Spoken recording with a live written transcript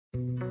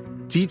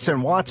Dietz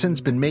and Watson's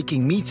been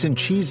making meats and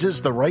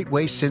cheeses the right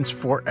way since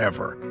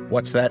forever.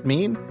 What's that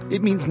mean?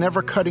 It means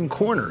never cutting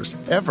corners,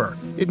 ever.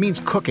 It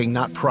means cooking,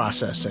 not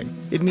processing.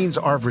 It means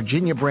our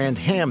Virginia brand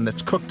ham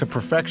that's cooked to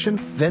perfection,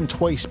 then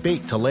twice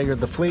baked to layer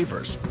the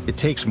flavors. It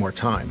takes more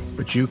time,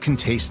 but you can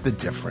taste the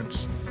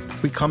difference.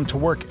 We come to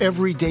work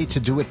every day to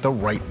do it the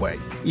right way,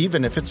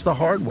 even if it's the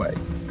hard way.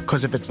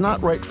 Because if it's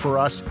not right for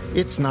us,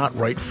 it's not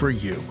right for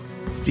you.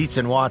 Dietz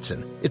and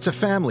Watson, it's a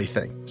family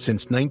thing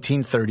since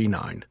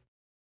 1939.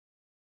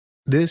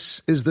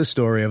 This is the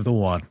story of the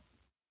one.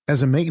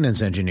 As a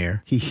maintenance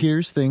engineer, he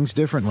hears things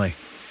differently.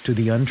 To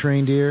the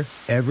untrained ear,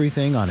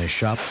 everything on his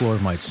shop floor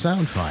might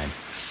sound fine,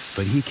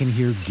 but he can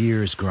hear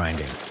gears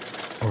grinding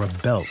or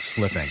a belt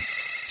slipping.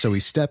 So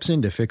he steps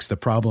in to fix the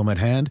problem at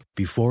hand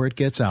before it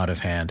gets out of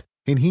hand.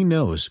 And he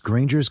knows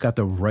Grainger's got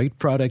the right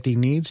product he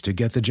needs to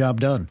get the job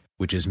done,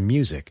 which is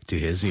music to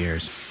his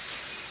ears.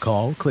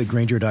 Call, click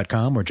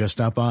Grainger.com, or just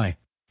stop by.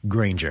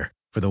 Grainger,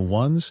 for the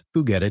ones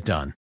who get it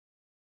done.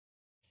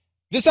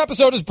 This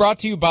episode is brought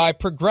to you by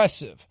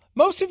Progressive.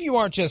 Most of you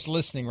aren't just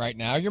listening right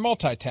now, you're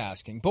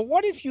multitasking. But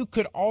what if you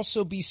could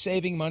also be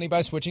saving money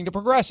by switching to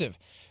Progressive?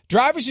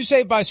 Drivers who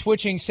save by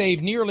switching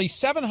save nearly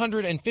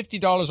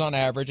 $750 on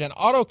average, and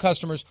auto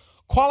customers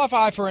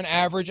qualify for an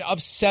average of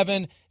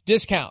 7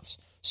 discounts.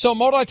 So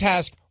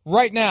multitask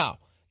right now.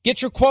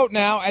 Get your quote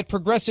now at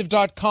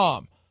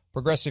Progressive.com.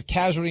 Progressive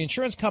Casualty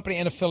Insurance Company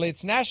and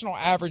affiliates, national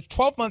average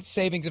 12-month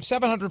savings of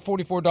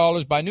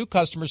 $744 by new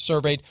customers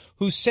surveyed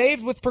who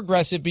saved with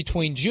Progressive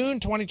between June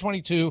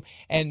 2022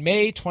 and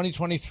May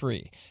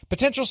 2023.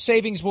 Potential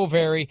savings will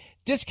vary.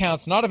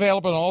 Discounts not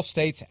available in all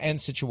states and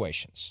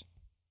situations.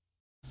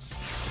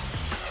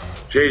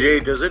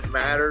 JJ, does it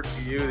matter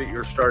to you that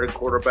your starting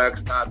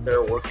quarterback's not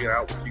there working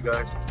out with you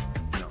guys?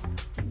 No.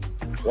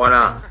 Why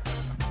not?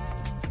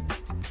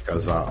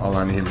 Because all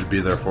I need him to be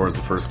there for is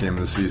the first game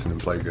of the season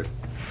and play good.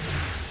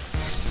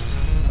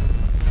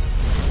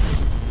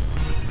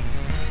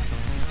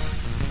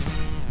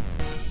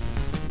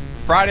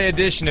 Friday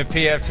edition of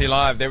PFT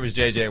Live. There was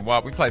J.J.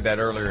 Watt. We played that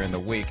earlier in the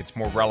week. It's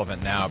more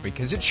relevant now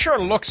because it sure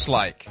looks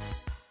like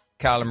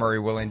Kyler Murray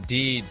will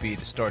indeed be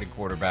the starting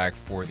quarterback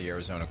for the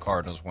Arizona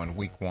Cardinals when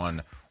Week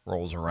 1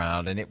 rolls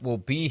around. And it will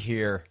be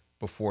here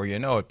before you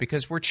know it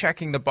because we're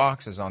checking the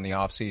boxes on the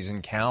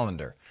offseason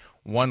calendar.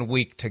 1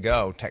 week to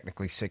go,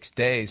 technically 6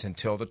 days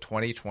until the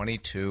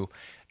 2022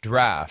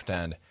 draft.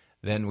 And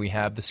then we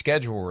have the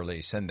schedule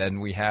release, and then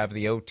we have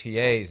the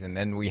OTAs, and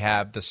then we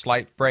have the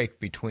slight break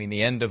between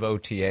the end of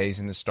OTAs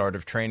and the start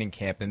of training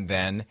camp, and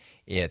then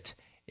it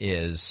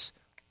is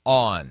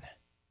on.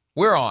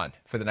 We're on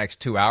for the next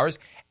 2 hours,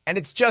 and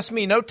it's just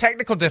me. No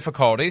technical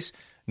difficulties.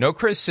 No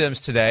Chris Sims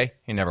today.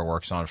 He never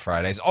works on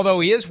Fridays, although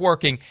he is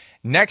working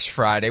next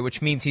Friday,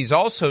 which means he's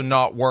also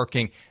not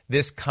working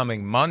this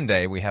coming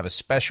Monday. We have a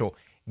special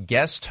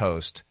guest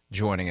host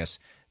joining us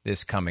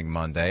this coming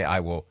Monday. I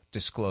will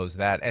disclose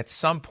that at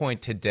some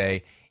point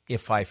today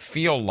if I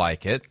feel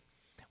like it.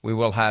 We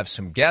will have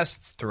some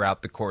guests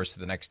throughout the course of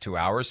the next 2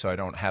 hours, so I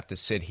don't have to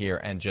sit here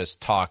and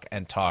just talk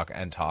and talk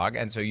and talk,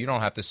 and so you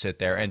don't have to sit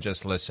there and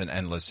just listen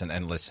and listen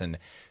and listen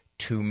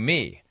to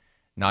me.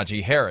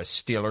 Najee Harris,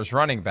 Steelers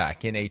running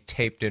back, in a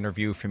taped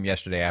interview from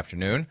yesterday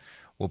afternoon,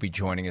 will be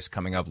joining us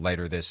coming up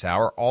later this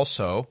hour.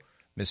 Also,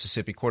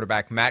 Mississippi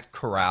quarterback Matt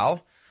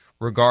Corral,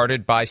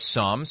 regarded by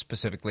some,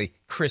 specifically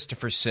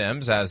Christopher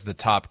Sims, as the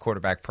top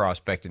quarterback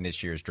prospect in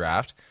this year's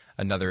draft.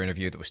 Another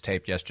interview that was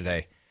taped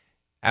yesterday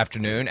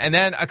afternoon. And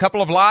then a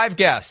couple of live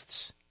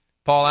guests.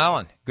 Paul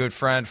Allen, good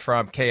friend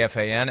from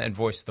KFAN and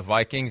voice of the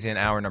Vikings in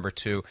hour number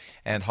 2,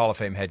 and Hall of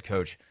Fame head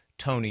coach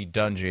Tony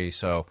Dungy.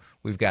 So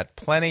we've got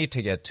plenty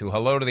to get to.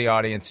 Hello to the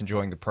audience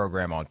enjoying the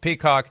program on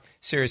Peacock,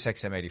 Sirius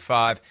XM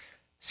 85,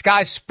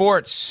 Sky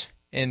Sports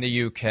in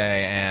the UK,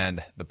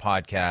 and the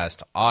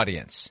podcast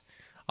audience.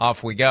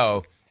 Off we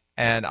go,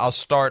 and I'll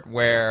start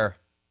where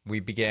we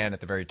began at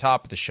the very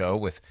top of the show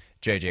with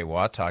J.J.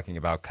 Watt talking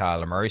about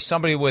Kyler Murray,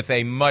 somebody with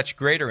a much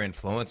greater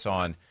influence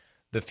on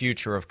the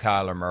future of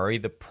Kyler Murray,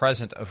 the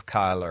present of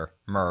Kyler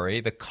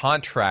Murray, the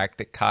contract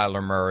that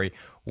Kyler Murray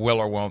will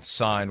or won't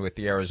sign with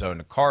the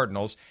Arizona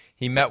Cardinals.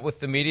 He met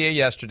with the media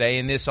yesterday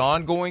in this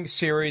ongoing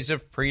series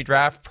of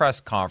pre-draft press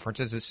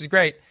conferences. This is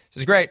great.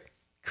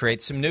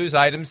 Create some news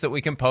items that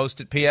we can post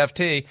at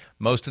PFT.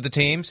 Most of the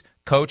teams,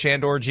 coach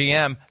and or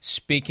GM,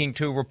 speaking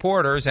to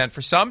reporters. And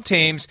for some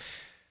teams,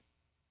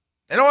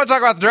 they don't want to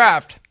talk about the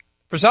draft.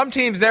 For some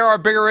teams, there are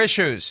bigger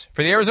issues.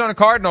 For the Arizona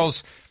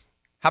Cardinals,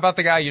 how about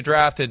the guy you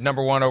drafted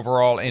number 1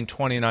 overall in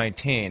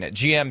 2019?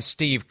 GM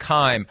Steve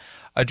Keim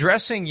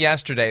addressing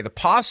yesterday the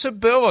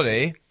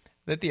possibility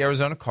that the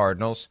Arizona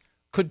Cardinals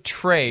could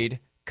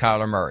trade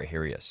Kyler Murray.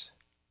 Here he is.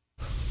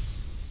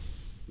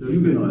 There's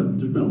been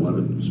a lot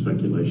of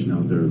speculation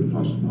out there, the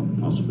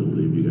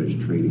possibility of you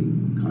guys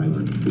trading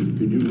Kyler.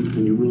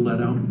 Can you rule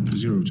that out?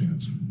 Zero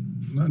chance.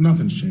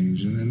 Nothing's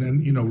changed. And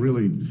then,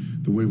 really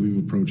the way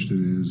we've approached it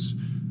is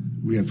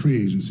we have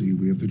free agency,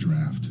 we have the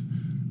draft,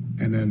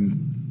 and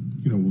then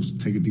we'll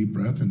take a deep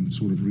breath and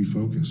sort of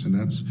refocus. And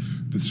that's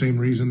the same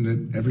reason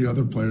that every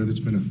other player that's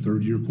been a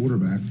third-year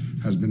quarterback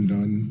has been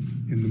done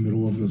in the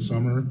middle of the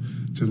summer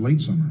to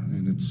late summer.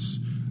 And it's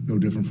no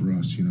different for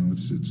us.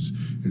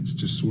 It's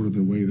just sort of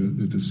the way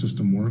that the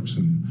system works.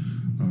 And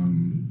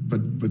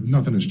but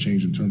nothing has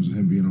changed in terms of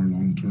him being our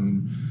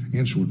long-term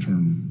and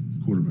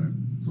short-term quarterback.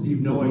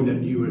 Steve, knowing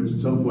that you at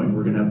some point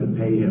were going to have to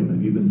pay him,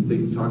 have you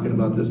been talking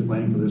about this,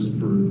 planning for this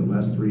for the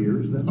last 3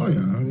 years then? Oh,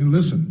 yeah. I mean,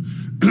 listen,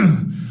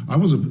 I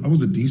was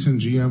a decent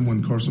GM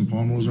when Carson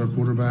Palmer was our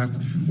quarterback.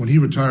 When he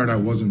retired, I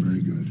wasn't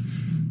very good.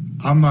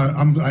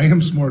 I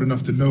am smart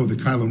enough to know that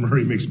Kyler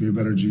Murray makes me a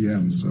better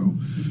GM. So,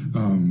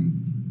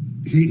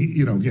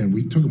 again,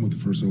 we took him with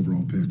the first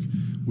overall pick.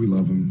 We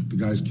love him. The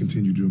guys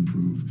continue to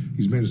improve.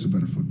 He's made us a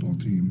better football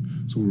team.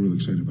 So we're really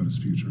excited about his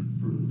future.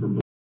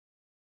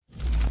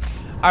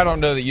 I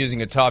don't know that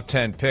using a top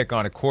 10 pick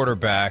on a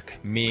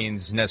quarterback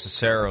means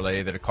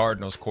necessarily that a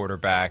Cardinals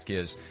quarterback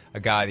is a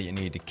guy that you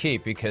need to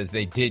keep, because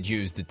they did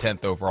use the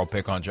 10th overall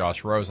pick on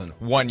Josh Rosen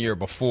 1 year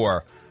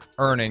before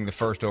earning the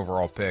first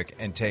overall pick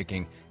and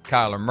taking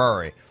Kyler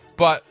Murray.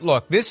 But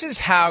look, this is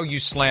how you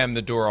slam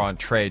the door on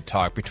trade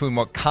talk between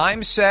what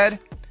Keim said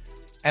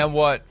and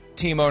what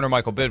team owner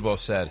Michael Bidwell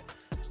said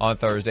on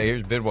Thursday.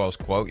 Here's Bidwell's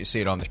quote. You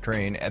see it on the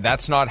screen. And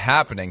that's not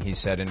happening, he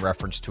said, in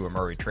reference to a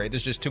Murray trade.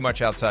 There's just too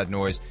much outside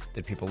noise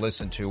that people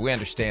listen to. We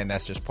understand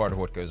that's just part of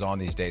what goes on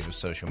these days with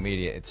social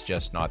media. It's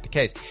just not the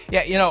case.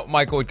 Yeah,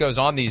 Michael, it goes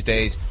on these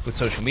days with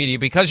social media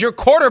because your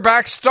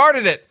quarterback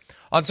started it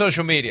on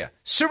social media.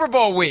 Super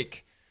Bowl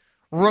week,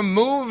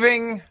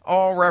 removing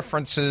all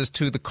references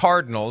to the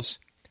Cardinals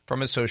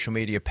from his social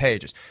media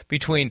pages.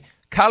 Between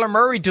Kyler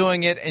Murray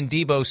doing it and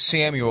Deebo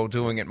Samuel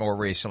doing it more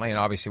recently, and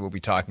obviously we'll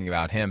be talking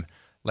about him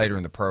later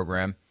in the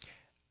program,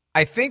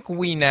 I think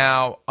we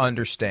now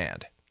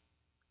understand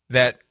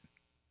that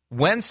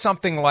when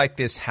something like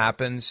this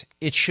happens,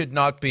 it should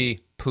not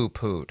be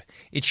poo-pooed.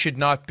 It should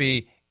not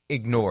be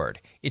ignored.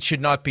 It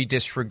should not be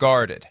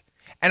disregarded.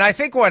 And I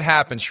think what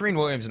happened, Shereen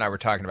Williams and I were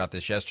talking about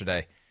this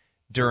yesterday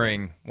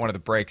during one of the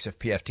breaks of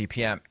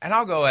PFTPM, and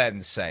I'll go ahead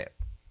and say it.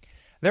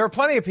 There are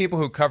plenty of people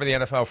who cover the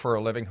NFL for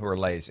a living who are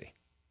lazy,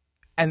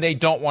 and they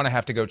don't want to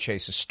have to go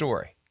chase a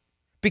story.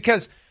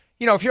 Because,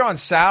 if you're on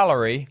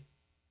salary,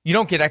 you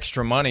don't get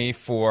extra money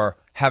for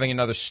having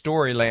another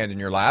story land in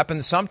your lap.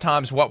 And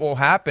sometimes what will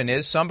happen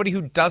is somebody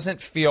who doesn't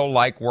feel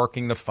like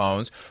working the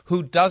phones,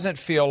 who doesn't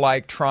feel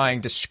like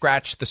trying to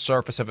scratch the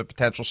surface of a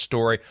potential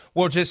story,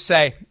 will just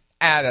say,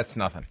 that's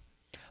nothing.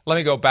 Let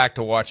me go back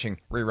to watching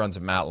reruns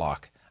of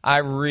Matlock. I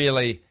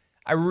really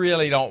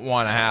don't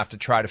want to have to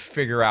try to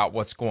figure out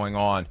what's going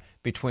on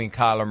between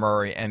Kyler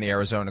Murray and the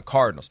Arizona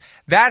Cardinals.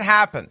 That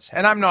happens.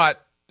 And I'm not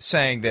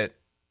saying that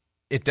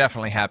it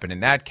definitely happened in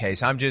that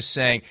case. I'm just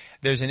saying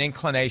there's an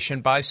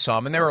inclination by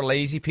some, and there are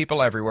lazy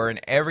people everywhere in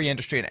every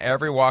industry, in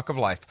every walk of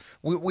life.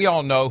 We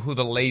all know who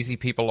the lazy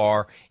people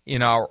are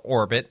in our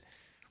orbit,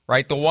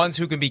 right? The ones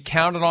who can be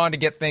counted on to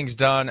get things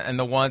done and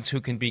the ones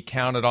who can be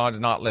counted on to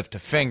not lift a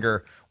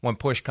finger when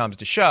push comes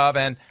to shove.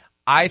 And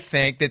I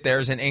think that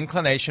there's an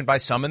inclination by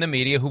some in the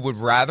media who would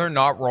rather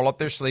not roll up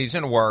their sleeves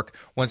and work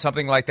when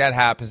something like that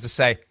happens to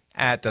say,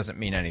 it doesn't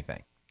mean anything.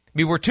 I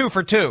mean, we're 2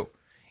 for 2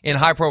 in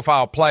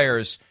high-profile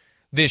players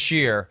this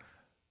year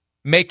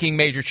making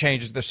major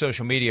changes to their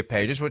social media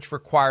pages, which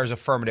requires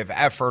affirmative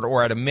effort,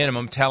 or at a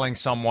minimum telling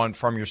someone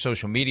from your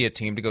social media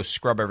team to go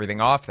scrub everything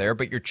off there,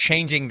 but you're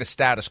changing the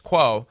status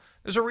quo.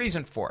 There's a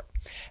reason for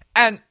it.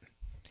 And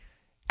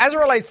as it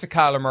relates to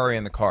Kyler Murray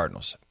and the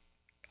Cardinals,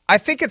 I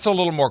think it's a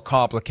little more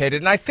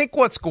complicated, and I think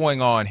what's going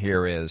on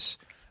here is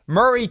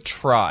Murray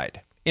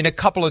tried in a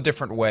couple of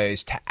different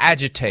ways to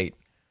agitate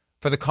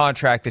for the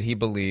contract that he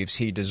believes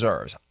he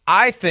deserves.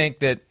 I think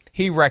that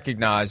he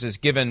recognizes,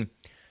 given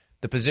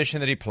the position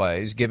that he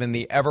plays, given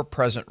the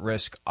ever-present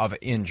risk of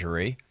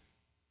injury,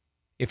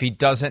 if he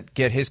doesn't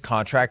get his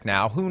contract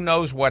now, who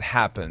knows what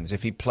happens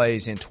if he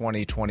plays in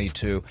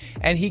 2022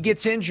 and he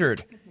gets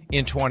injured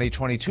in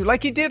 2022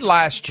 like he did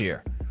last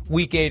year.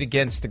 Week 8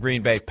 against the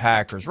Green Bay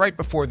Packers, right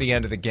before the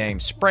end of the game,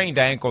 sprained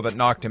ankle that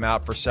knocked him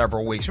out for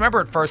several weeks.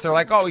 Remember, at first they're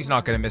like, he's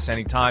not going to miss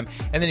any time,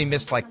 and then he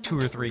missed like 2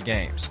 or 3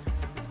 games.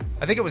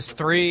 I think it was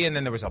 3, and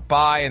then there was a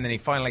bye, and then he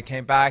finally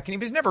came back, and he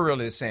was never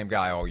really the same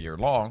guy all year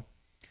long.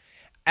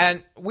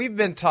 And we've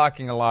been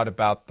talking a lot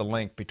about the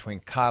link between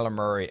Kyler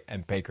Murray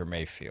and Baker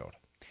Mayfield.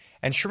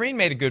 And Shereen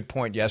made a good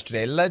point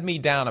yesterday. It led me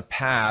down a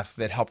path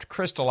that helped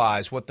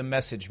crystallize what the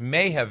message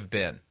may have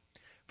been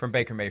from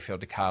Baker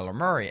Mayfield to Kyler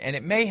Murray. And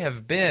it may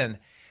have been,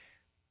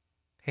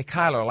 hey,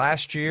 Kyler,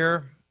 last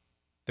year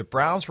the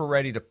Browns were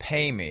ready to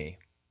pay me.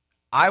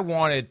 I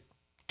wanted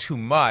too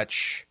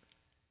much.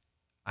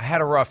 I had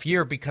a rough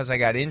year because I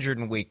got injured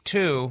in week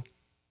 2,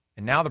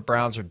 and now the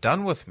Browns are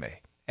done with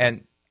me.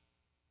 And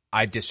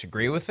I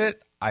disagree with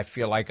it. I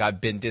feel like I've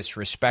been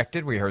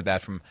disrespected. We heard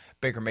that from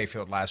Baker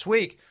Mayfield last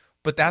week.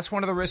 But that's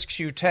one of the risks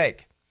you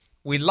take.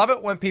 We love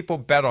it when people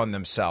bet on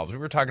themselves. We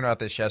were talking about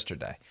this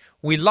yesterday.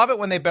 We love it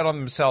when they bet on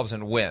themselves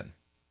and win.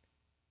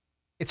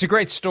 It's a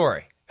great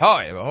story. Joe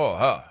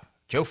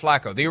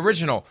Flacco, the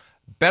original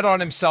bet on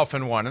himself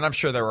and won. And I'm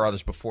sure there were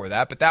others before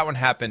that, but that one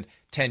happened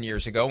 10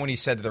 years ago when he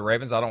said to the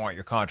Ravens, I don't want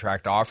your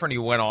contract offer. And he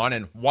went on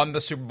and won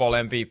the Super Bowl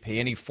MVP,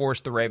 and he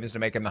forced the Ravens to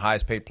make him the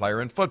highest paid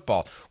player in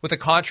football with a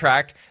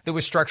contract that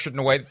was structured in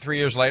a way that 3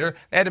 years later,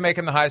 they had to make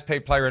him the highest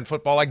paid player in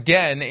football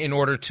again in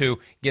order to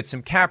get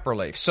some cap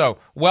relief. So,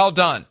 well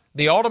done.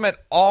 The ultimate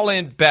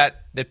all-in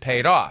bet that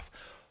paid off.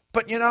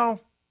 But,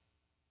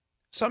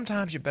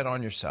 sometimes you bet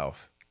on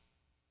yourself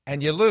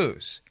and you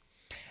lose.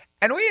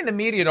 And we in the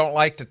media don't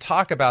like to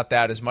talk about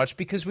that as much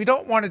because we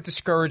don't want to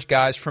discourage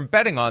guys from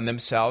betting on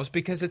themselves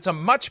because it's a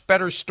much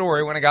better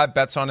story when a guy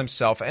bets on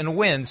himself and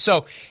wins.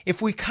 So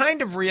if we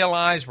kind of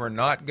realize we're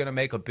not going to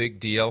make a big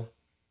deal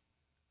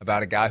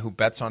about a guy who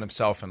bets on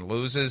himself and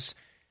loses,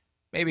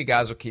 maybe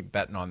guys will keep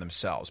betting on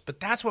themselves. But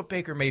that's what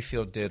Baker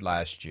Mayfield did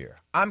last year.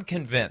 I'm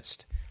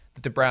convinced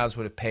that the Browns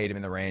would have paid him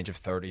in the range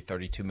of $30,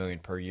 $32 million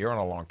per year on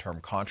a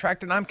long-term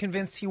contract, and I'm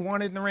convinced he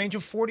wanted in the range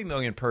of $40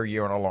 million per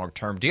year on a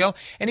long-term deal,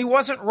 and he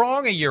wasn't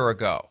wrong a year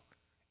ago.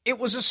 It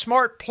was a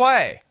smart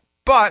play,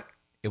 but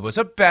it was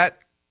a bet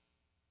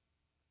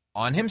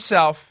on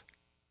himself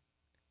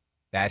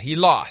that he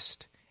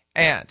lost.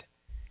 And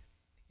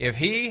if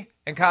he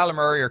and Kyler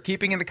Murray are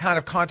keeping in the kind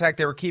of contact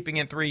they were keeping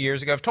in 3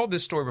 years ago, I've told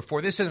this story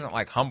before. This isn't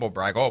like humble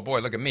brag. Oh, boy,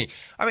 look at me.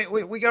 I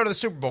mean, we go to the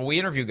Super Bowl. We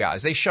interview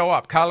guys. They show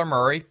up. Kyler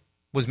Murray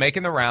was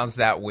making the rounds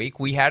that week.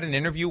 We had an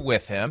interview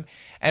with him,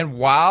 and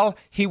while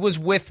he was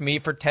with me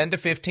for 10 to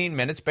 15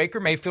 minutes, Baker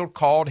Mayfield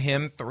called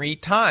him 3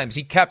 times.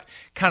 He kept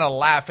kind of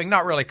laughing,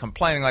 not really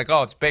complaining, like,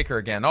 oh, it's Baker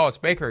again. Oh, it's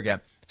Baker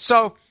again.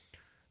 So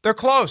they're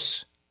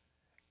close.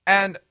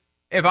 And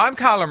if I'm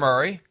Kyler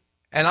Murray,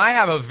 and I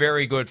have a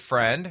very good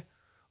friend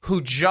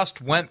who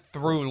just went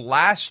through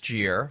last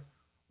year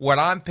what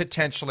I'm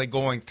potentially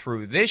going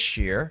through this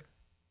year,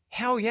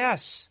 hell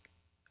yes,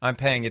 I'm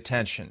paying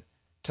attention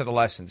to the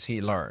lessons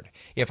he learned.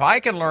 If I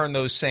can learn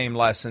those same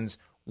lessons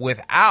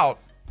without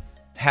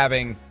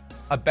having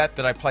a bet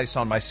that I place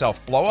on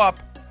myself blow up,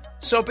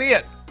 so be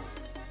it.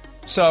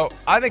 So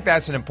I think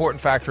that's an important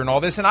factor in all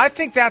this, and I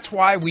think that's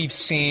why we've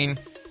seen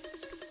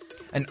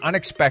an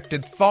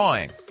unexpected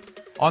thawing.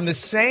 On the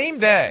same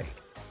day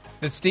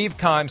that Steve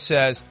Keim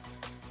says,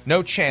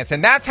 no chance,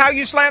 and that's how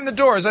you slam the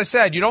door. As I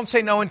said, you don't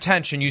say no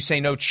intention, you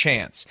say no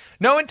chance.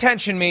 No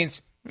intention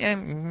means, we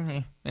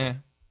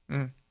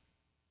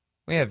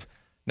have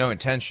no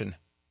intention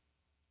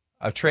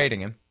of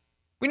trading him.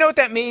 We know what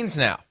that means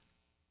now.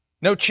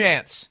 No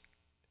chance.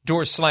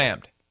 Door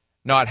slammed.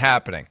 Not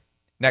happening.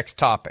 Next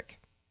topic.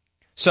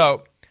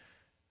 So,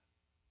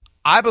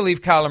 I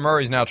believe Kyler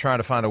Murray is now trying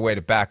to find a way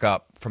to back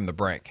up from the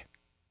brink,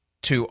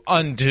 to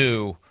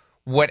undo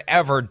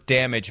whatever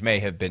damage may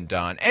have been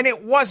done. And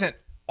it wasn't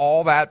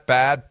all that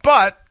bad,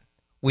 but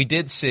we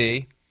did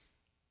see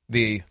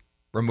the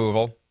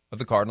removal of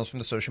the Cardinals from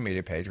the social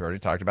media page. We already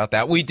talked about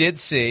that. We did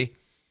see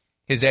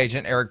his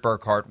agent, Eric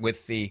Burkhart,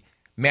 with the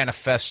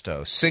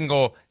manifesto,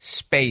 single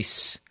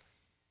space,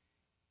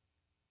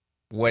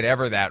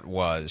 whatever that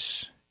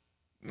was,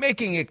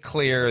 making it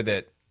clear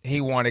that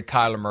he wanted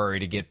Kyler Murray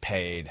to get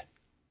paid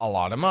a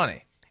lot of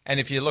money.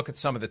 And if you look at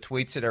some of the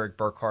tweets that Eric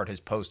Burkhart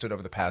has posted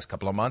over the past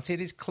couple of months,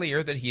 it is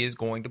clear that he is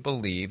going to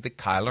believe that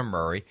Kyler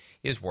Murray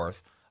is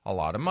worth a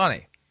lot of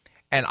money.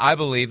 And I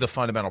believe the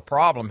fundamental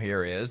problem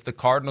here is the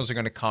Cardinals are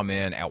going to come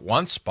in at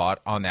one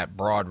spot on that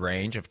broad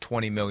range of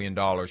 $20 million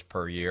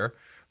per year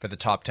for the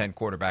top 10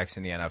 quarterbacks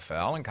in the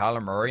NFL, and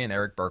Kyler Murray and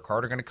Eric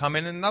Burkhart are going to come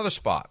in another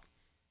spot.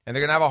 And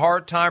they're going to have a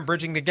hard time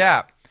bridging the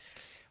gap.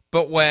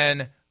 But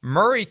when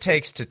Murray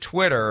takes to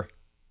Twitter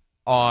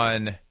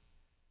on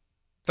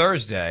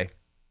Thursday,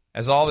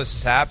 as all this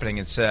is happening,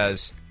 and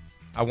says,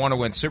 I want to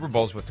win Super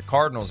Bowls with the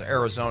Cardinals,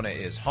 Arizona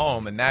is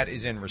home, and that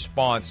is in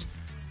response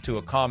to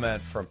a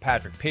comment from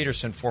Patrick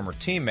Peterson, former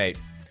teammate,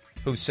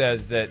 who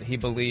says that he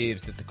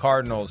believes that the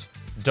Cardinals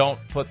don't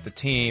put the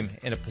team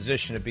in a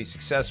position to be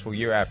successful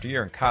year after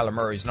year, and Kyler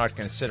Murray's not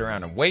going to sit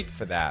around and wait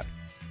for that.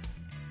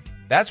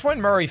 That's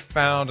when Murray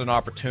found an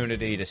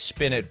opportunity to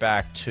spin it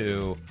back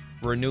to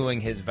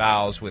renewing his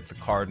vows with the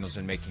Cardinals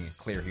and making it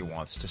clear he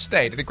wants to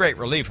stay, to the great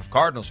relief of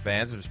Cardinals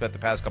fans who have spent the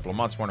past couple of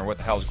months wondering what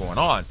the hell's going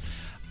on.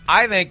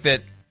 I think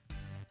that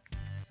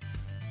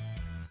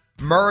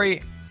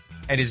Murray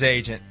and his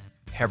agent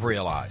have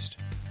realized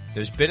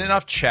there's been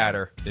enough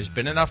chatter, there's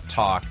been enough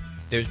talk,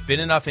 there's been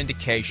enough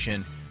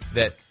indication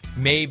that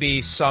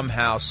maybe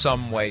somehow,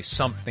 some way,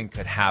 something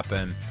could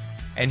happen.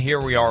 And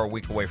here we are a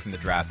week away from the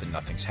draft and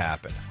nothing's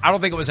happened. I don't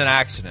think it was an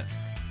accident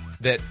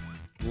that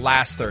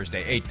last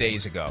Thursday, 8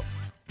 days ago,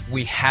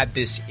 we had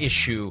this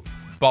issue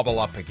bubble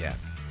up again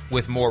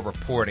with more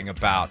reporting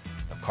about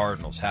the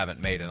Cardinals haven't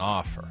made an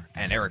offer.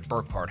 And Eric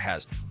Burkhart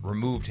has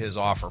removed his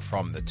offer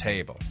from the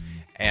table.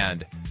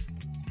 And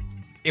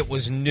it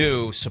was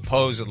new,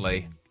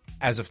 supposedly,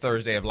 as of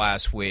Thursday of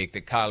last week,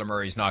 that Kyler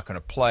Murray is not going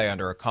to play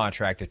under a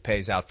contract that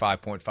pays out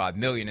 $5.5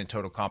 million in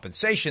total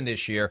compensation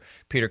this year.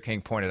 Peter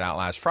King pointed out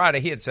last Friday.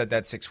 He had said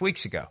that 6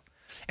 weeks ago.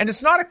 And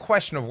it's not a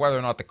question of whether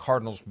or not the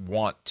Cardinals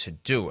want to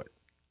do it.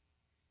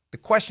 The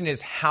question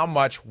is, how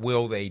much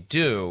will they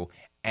do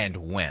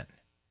and when?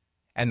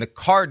 And the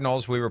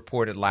Cardinals, we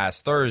reported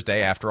last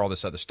Thursday, after all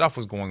this other stuff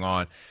was going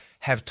on,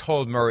 have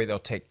told Murray they'll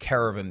take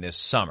care of him this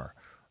summer.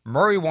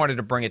 Murray wanted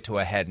to bring it to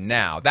a head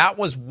now. That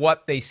was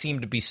what they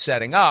seemed to be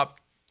setting up,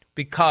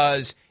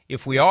 because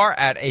if we are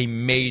at a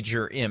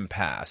major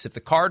impasse, if the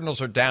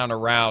Cardinals are down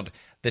around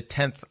the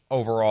 10th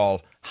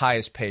overall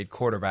highest paid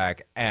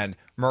quarterback and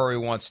Murray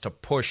wants to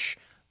push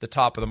the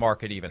top of the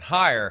market even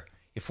higher,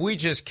 if we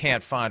just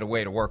can't find a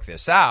way to work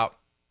this out,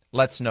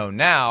 let's know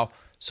now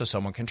so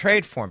someone can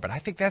trade for him. But I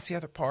think that's the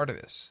other part of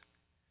this.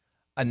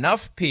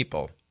 Enough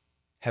people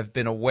have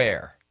been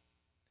aware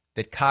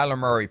that Kyler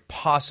Murray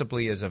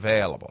possibly is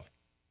available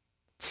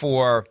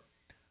for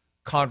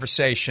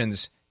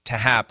conversations to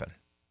happen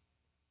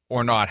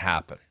or not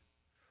happen,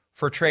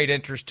 for trade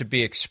interest to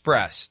be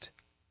expressed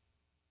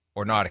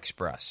or not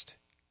expressed.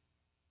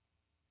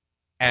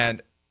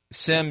 And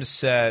Sims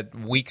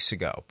said weeks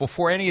ago,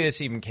 before any of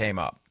this even came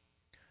up,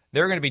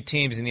 there are going to be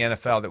teams in the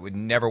NFL that would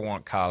never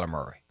want Kyler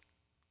Murray.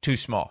 Too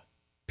small.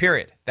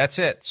 Period. That's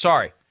it.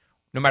 Sorry.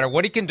 No matter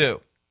what he can do,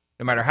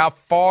 no matter how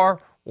far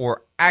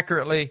or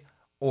accurately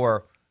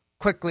or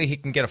quickly he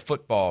can get a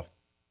football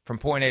from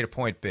point A to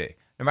point B,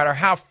 no matter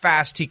how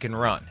fast he can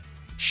run,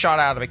 shot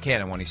out of a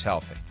cannon when he's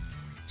healthy,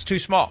 it's too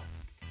small.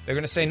 They're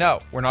going to say,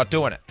 no, we're not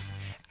doing it.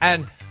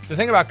 And the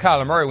thing about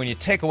Kyler Murray, when you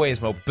take away his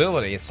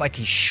mobility, it's like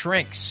he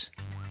shrinks.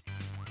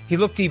 He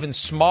looked even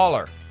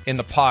smaller in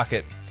the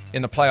pocket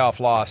in the playoff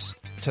loss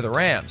to the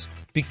Rams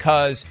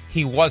because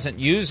he wasn't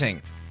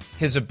using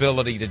his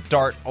ability to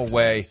dart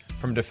away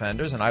from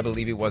defenders, and I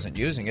believe he wasn't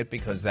using it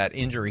because that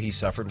injury he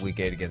suffered week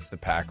 8 against the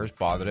Packers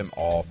bothered him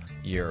all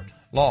year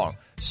long.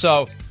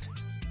 So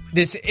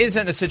this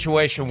isn't a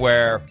situation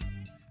where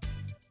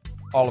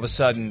all of a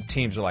sudden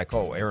teams are like,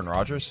 oh, Aaron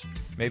Rodgers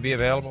may be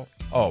available.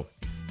 Oh,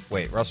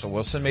 wait, Russell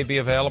Wilson may be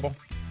available.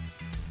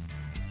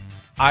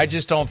 I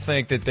just don't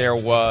think that there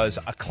was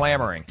a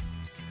clamoring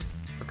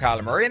for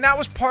Kyler Murray, and that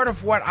was part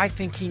of what I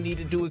think he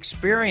needed to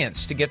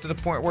experience to get to the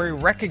point where he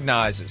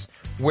recognizes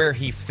where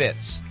he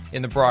fits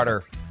in the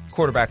broader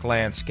quarterback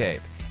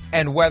landscape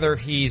and whether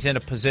he's in a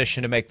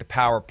position to make the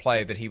power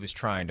play that he was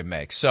trying to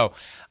make. So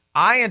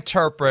I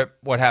interpret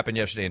what happened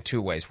yesterday in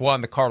two ways.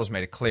 One, the Cardinals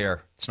made it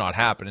clear it's not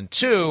happening.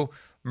 Two,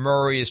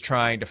 Murray is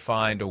trying to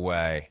find a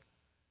way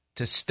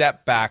to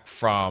step back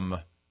from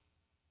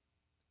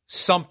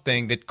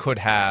something that could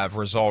have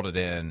resulted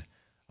in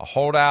a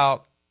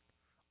holdout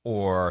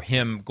or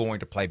him going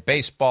to play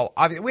baseball.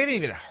 We haven't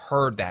even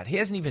heard that. He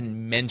hasn't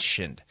even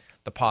mentioned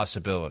the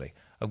possibility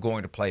of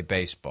going to play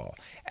baseball.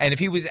 And if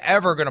he was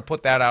ever going to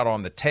put that out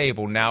on the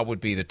table, now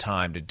would be the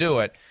time to do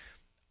it.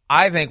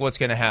 I think what's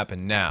going to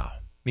happen now, I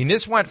mean,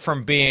 this went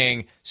from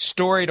being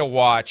story to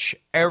watch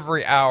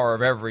every hour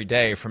of every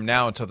day from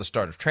now until the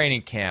start of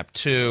training camp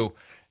to,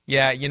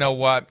 yeah, you know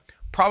what,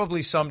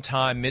 probably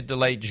sometime mid to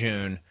late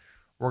June,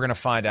 we're going to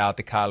find out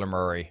that Kyler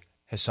Murray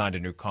has signed a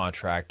new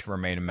contract to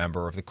remain a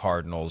member of the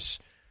Cardinals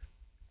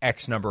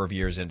X number of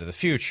years into the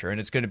future. And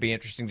it's going to be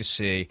interesting to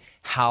see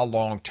how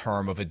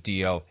long-term of a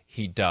deal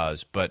he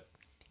does. But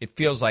it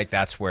feels like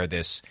that's where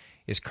this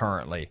is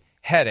currently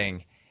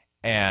heading.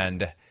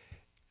 And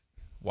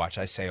watch,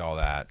 I say all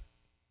that.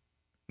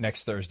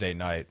 Next Thursday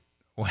night,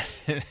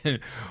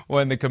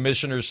 when the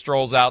commissioner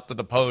strolls out to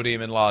the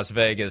podium in Las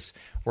Vegas,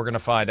 we're going to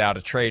find out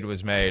a trade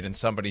was made and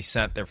somebody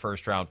sent their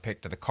first-round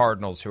pick to the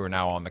Cardinals, who are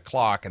now on the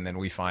clock, and then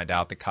we find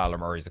out that Kyler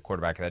Murray is the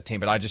quarterback of that team.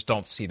 But I just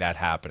don't see that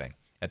happening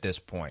at this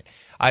point.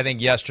 I think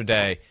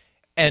yesterday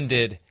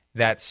ended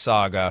that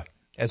saga.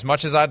 As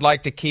much as I'd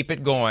like to keep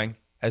it going,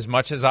 as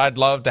much as I'd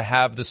love to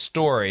have the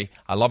story,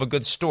 I love a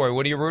good story.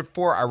 What do you root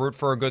for? I root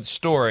for a good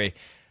story.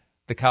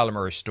 The Kyler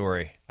Murray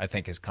story, I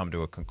think, has come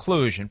to a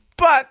conclusion.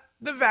 But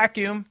the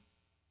vacuum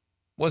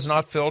was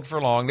not filled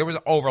for long. There was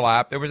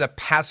overlap. There was a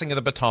passing of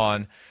the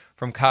baton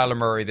from Kyler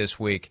Murray this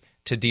week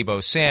to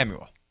Deebo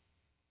Samuel,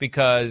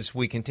 because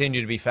we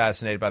continue to be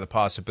fascinated by the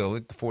possibility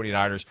that the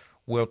 49ers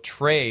will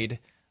trade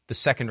the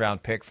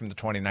second-round pick from the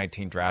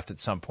 2019 draft at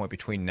some point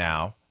between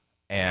now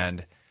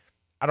and,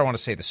 I don't want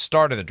to say the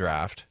start of the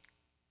draft,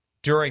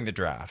 during the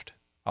draft.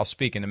 I'll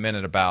speak in a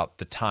minute about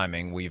the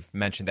timing. We've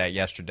mentioned that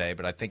yesterday,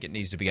 but I think it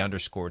needs to be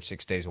underscored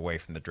 6 days away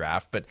from the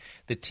draft. But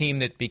the team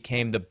that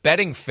became the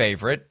betting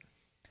favorite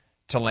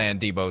to land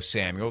Deebo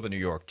Samuel, the New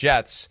York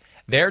Jets,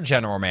 their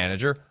general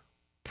manager,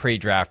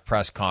 pre-draft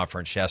press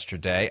conference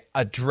yesterday,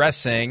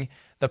 addressing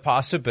the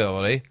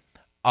possibility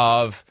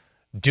of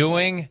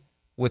doing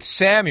with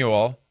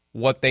Samuel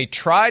what they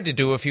tried to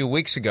do a few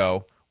weeks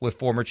ago with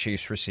former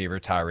Chiefs receiver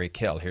Tyreek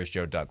Hill. Here's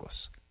Joe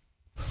Douglas.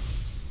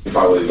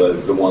 Probably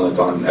the one that's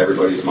on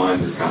everybody's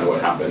mind is kind of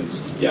what happened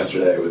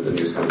yesterday with the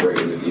news kind of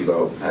breaking that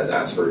Deebo has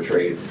asked for a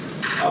trade.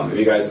 Have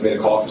you guys made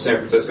a call for San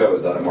Francisco?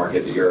 Is that a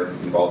market that you're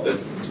involved in?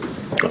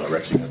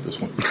 Rex, you got this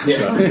one.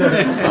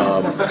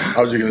 I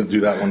was going to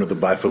do that one with the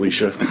Bye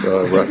Felicia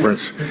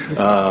reference.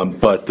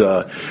 But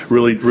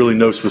really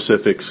no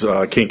specifics.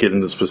 Can't get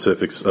into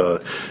specifics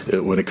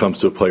when it comes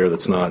to a player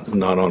that's not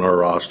on our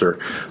roster.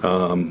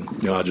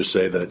 I'll just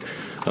say that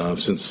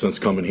since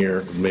coming here,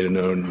 I've made it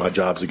known my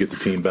job is to get the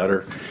team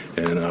better,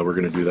 and we're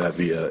going to do that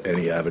via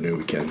any avenue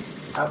we can.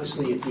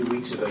 Obviously, a few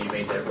weeks ago, you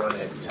made that run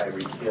at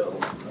Tyreek Hill.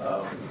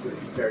 Would it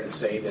be fair to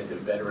say that the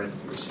veteran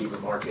receiver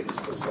market is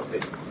still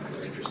something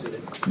you're interested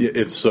in? Yeah,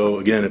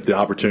 if the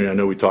opportunity, I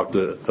know we talked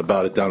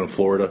about it down in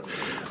Florida,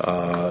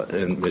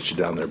 and Mitch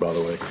down there, by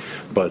the way,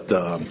 but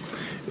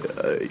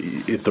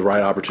if the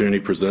right opportunity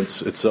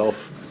presents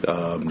itself,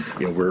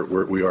 we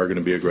are going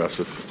to be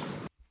aggressive.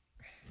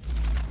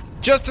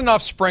 Just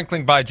enough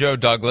sprinkling by Joe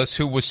Douglas,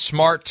 who was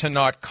smart to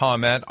not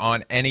comment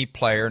on any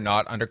player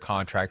not under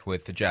contract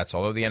with the Jets.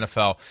 Although the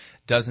NFL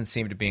doesn't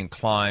seem to be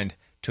inclined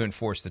to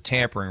enforce the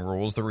tampering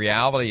rules, the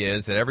reality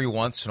is that every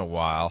once in a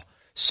while,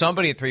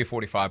 somebody at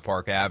 345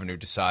 Park Avenue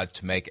decides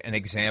to make an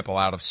example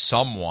out of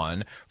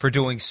someone for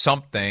doing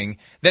something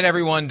that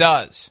everyone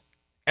does.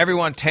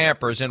 Everyone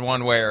tampers in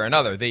one way or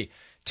another. The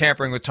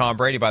tampering with Tom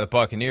Brady by the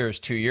Buccaneers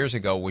 2 years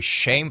ago was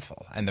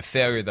shameful, and the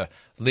failure of the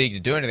league to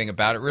do anything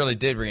about it really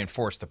did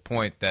reinforce the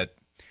point that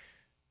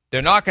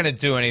they're not going to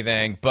do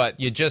anything, but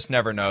you just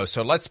never know.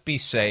 So let's be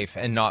safe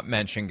and not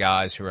mention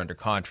guys who are under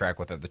contract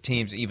with other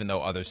teams, even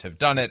though others have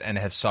done it and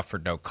have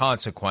suffered no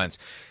consequence.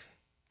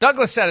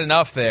 Douglas said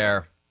enough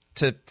there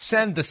to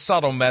send the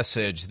subtle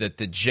message that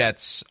the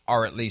Jets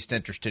are at least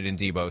interested in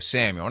Deebo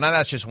Samuel. Now,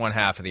 that's just one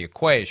half of the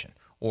equation,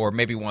 or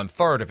maybe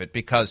one-third of it,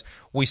 because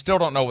we still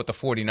don't know what the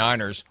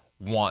 49ers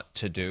want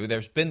to do.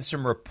 There's been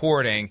some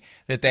reporting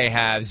that they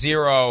have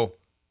zero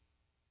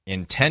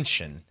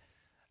intention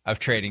of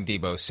trading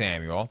Deebo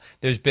Samuel.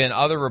 There's been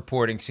other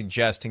reporting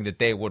suggesting that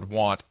they would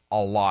want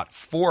a lot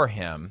for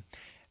him.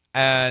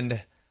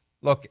 And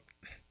look,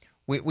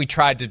 we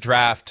tried to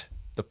draft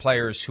the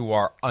players who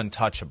are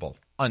untouchable,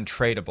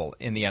 untradeable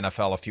in the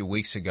NFL a few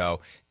weeks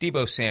ago.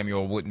 Deebo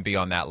Samuel wouldn't be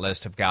on that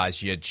list of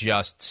guys you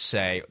just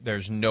say,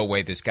 there's no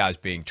way this guy's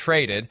being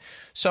traded.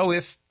 So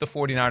if the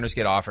 49ers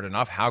get offered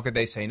enough, how could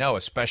they say no,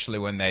 especially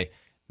when they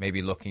may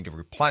be looking to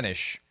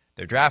replenish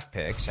their draft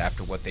picks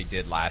after what they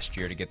did last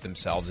year to get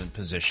themselves in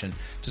position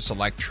to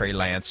select Trey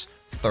Lance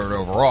third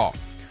overall.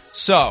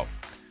 So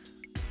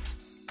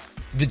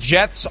the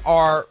Jets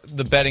are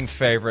the betting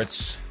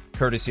favorites,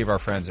 courtesy of our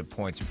friends at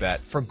PointsBet,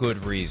 for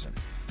good reason.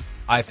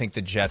 I think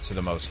the Jets are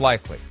the most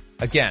likely.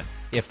 Again,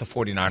 if the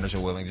 49ers are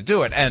willing to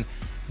do it. And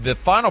the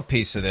final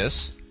piece of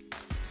this,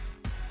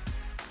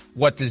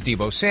 what does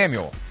Deebo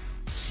Samuel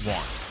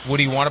want?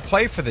 Would he want to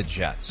play for the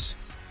Jets?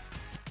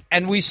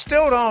 And we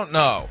still don't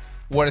know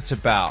what it's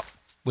about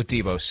with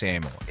Deebo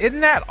Samuel. Isn't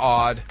that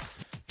odd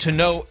to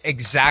know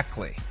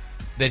exactly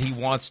that he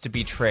wants to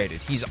be traded?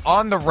 He's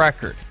on the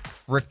record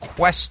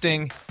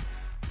requesting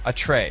a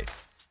trade.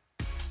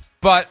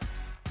 But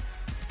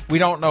we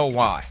don't know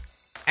why.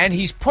 And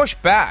he's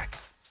pushed back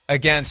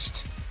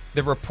against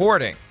the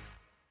reporting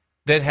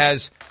that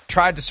has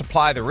tried to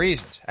supply the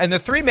reasons. And the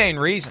three main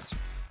reasons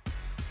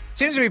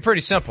seems to be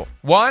pretty simple.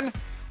 One,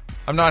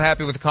 I'm not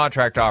happy with the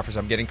contract offers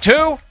I'm getting.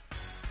 Two,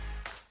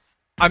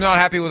 I'm not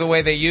happy with the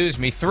way they use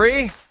me.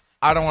 Three,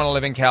 I don't want to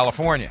live in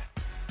California.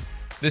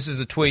 This is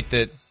the tweet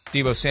that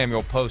Deebo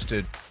Samuel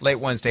posted late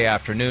Wednesday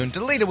afternoon,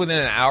 deleted within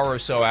an hour or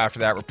so after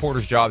that.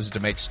 Reporters' job is to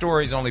make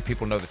stories. Only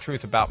people know the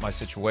truth about my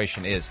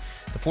situation is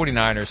the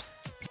 49ers,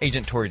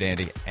 Agent Tory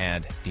Dandy,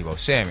 and Deebo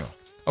Samuel.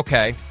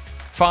 Okay,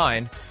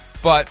 fine,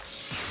 but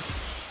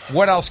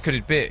what else could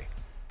it be?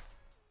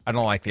 I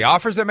don't like the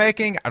offers they're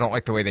making. I don't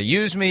like the way they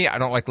use me. I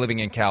don't like living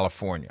in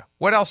California.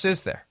 What else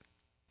is there?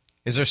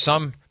 Is there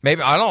some,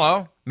 maybe, I don't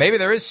know, maybe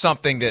there is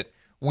something that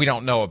we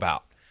don't know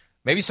about.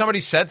 Maybe somebody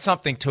said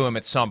something to him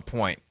at some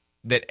point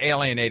that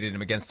alienated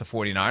him against the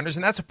 49ers,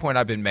 and that's a point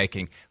I've been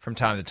making from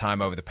time to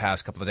time over the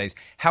past couple of days.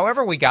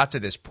 However we got to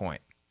this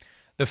point,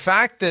 the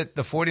fact that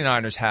the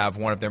 49ers have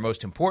one of their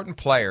most important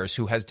players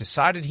who has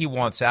decided he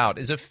wants out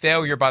is a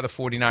failure by the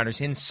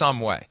 49ers in some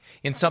way,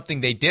 in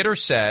something they did or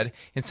said,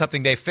 in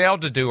something they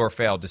failed to do or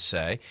failed to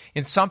say,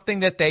 in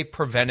something that they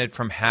prevented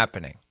from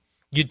happening.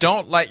 You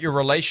don't let your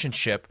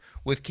relationship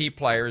with key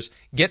players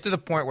get to the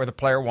point where the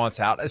player wants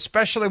out,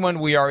 especially when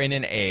we are in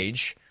an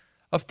age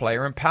of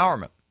player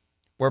empowerment,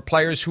 where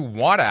players who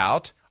want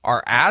out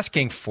are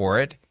asking for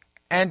it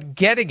and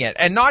getting it.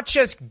 And not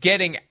just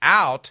getting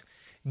out,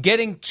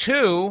 getting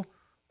to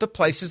the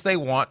places they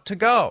want to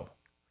go,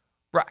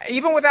 right?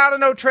 Even without a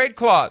no-trade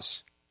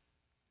clause.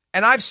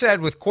 And I've said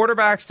with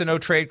quarterbacks, the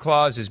no-trade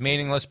clause is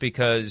meaningless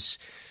because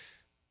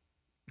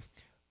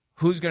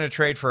who's going to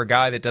trade for a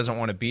guy that doesn't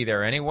want to be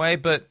there anyway?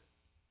 But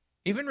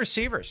even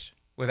receivers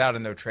without a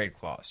no-trade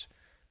clause.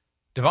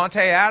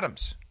 Devontae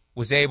Adams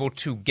was able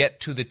to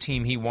get to the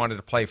team he wanted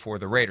to play for,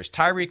 the Raiders.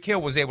 Tyreek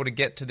Hill was able to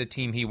get to the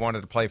team he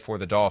wanted to play for,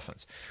 the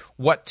Dolphins.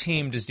 What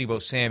team does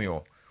Deebo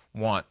Samuel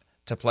want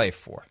to play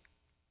for?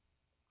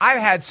 I've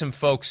had some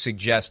folks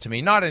suggest to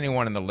me, not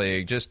anyone in the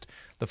league, just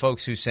the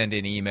folks who send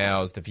in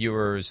emails, the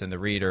viewers and the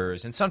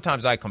readers, and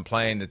sometimes I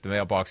complain that the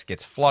mailbox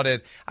gets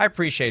flooded. I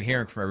appreciate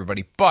hearing from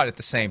everybody, but at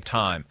the same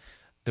time,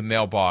 the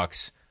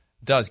mailbox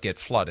does get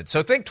flooded.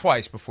 So think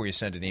twice before you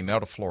send an email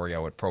to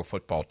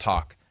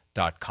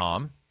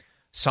Florio@ProFootballTalk.com.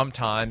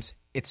 Sometimes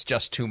it's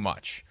just too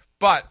much.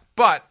 But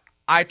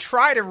I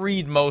try to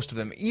read most of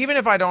them, even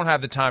if I don't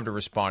have the time to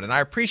respond. And I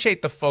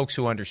appreciate the folks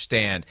who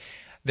understand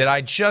that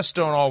I just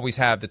don't always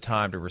have the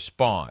time to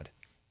respond.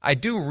 I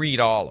do read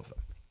all of them,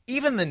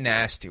 even the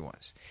nasty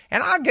ones.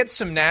 And I'll get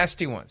some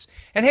nasty ones.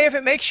 And hey, if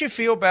it makes you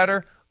feel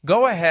better,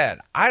 go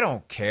ahead. I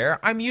don't care.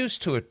 I'm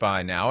used to it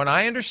by now. And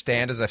I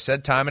understand, as I've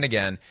said time and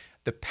again,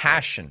 the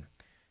passion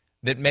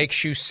that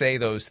makes you say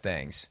those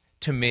things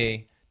to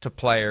me, to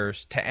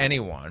players, to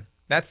anyone.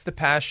 That's the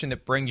passion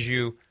that brings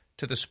you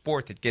to the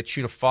sport, that gets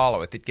you to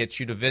follow it, that gets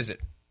you to visit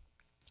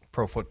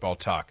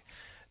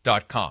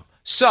ProFootballTalk.com.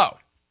 So,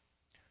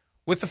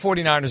 with the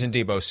 49ers and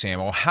Deebo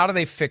Samuel, how do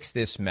they fix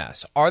this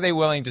mess? Are they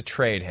willing to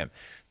trade him?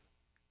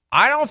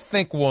 I don't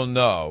think we'll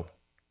know,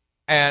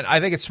 and I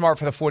think it's smart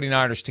for the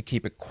 49ers to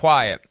keep it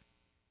quiet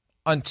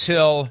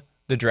until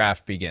the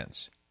draft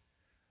begins.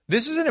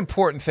 This is an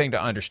important thing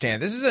to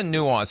understand. This is a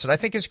nuance that I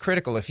think is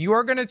critical. If you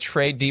are going to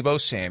trade Deebo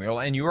Samuel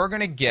and you are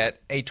going to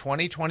get a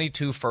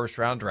 2022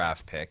 first-round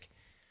draft pick,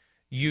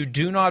 you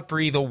do not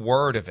breathe a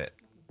word of it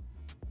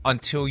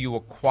until you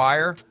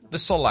acquire the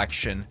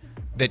selection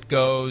that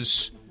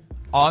goes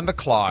on the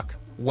clock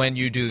when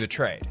you do the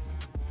trade.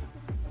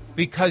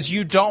 Because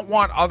you don't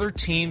want other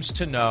teams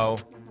to know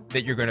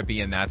that you're going to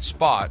be in that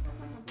spot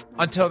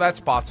until that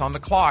spot's on the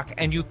clock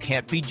and you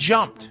can't be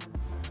jumped.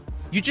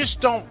 You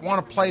just don't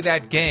want to play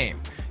that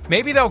game.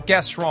 Maybe they'll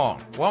guess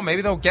wrong. Well,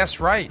 maybe they'll guess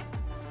right.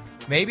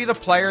 Maybe the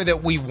player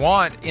that we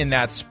want in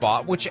that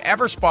spot,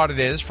 whichever spot it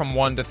is from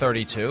 1 to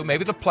 32,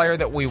 maybe the player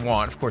that we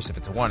want, of course, if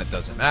it's a 1, it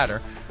doesn't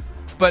matter,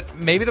 but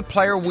maybe the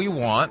player we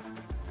want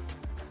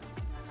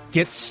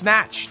gets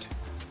snatched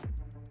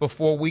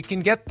before we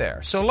can get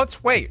there. So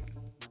let's wait,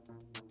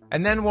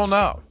 and then we'll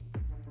know.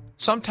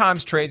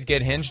 Sometimes trades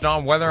get hinged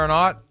on whether or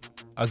not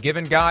a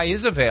given guy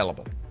is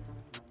available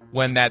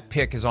when that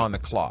pick is on the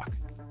clock.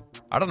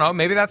 I don't know.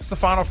 Maybe that's the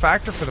final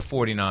factor for the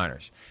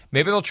 49ers.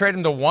 Maybe they'll trade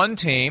him to one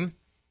team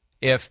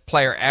if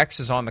player X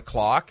is on the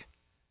clock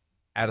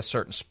at a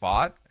certain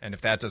spot, and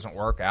if that doesn't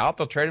work out,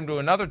 they'll trade him to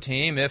another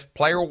team if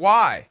player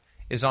Y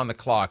is on the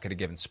clock at a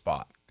given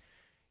spot.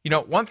 You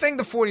know, one thing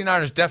the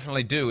 49ers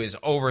definitely do is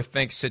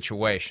overthink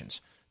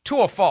situations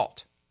to a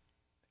fault.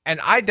 And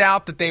I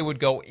doubt that they would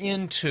go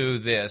into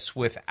this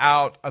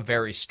without a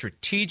very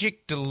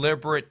strategic,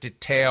 deliberate,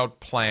 detailed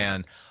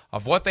plan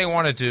of what they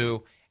want to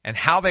do and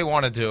how they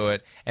want to do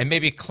it, and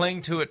maybe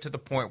cling to it to the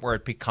point where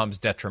it becomes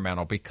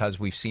detrimental, because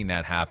we've seen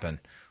that happen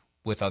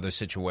with other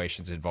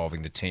situations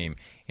involving the team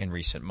in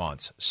recent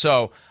months.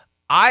 So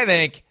I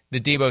think the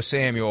Deebo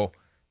Samuel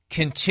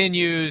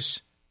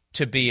continues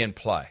to be in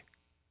play.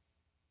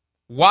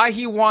 Why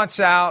he wants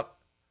out,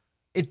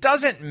 it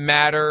doesn't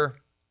matter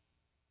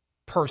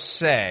per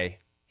se.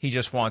 He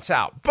just wants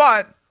out.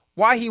 But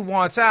why he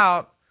wants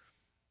out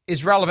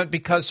is relevant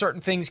because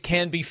certain things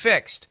can be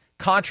fixed.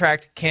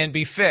 Contract can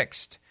be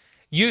fixed.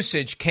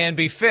 Usage can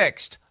be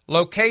fixed.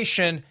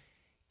 Location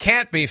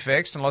can't be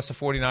fixed unless the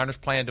 49ers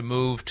plan to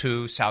move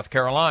to South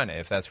Carolina,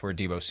 if that's where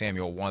Deebo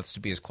Samuel wants to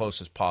be as close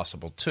as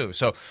possible to.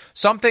 So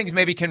some things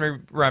maybe can be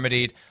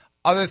remedied.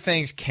 Other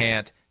things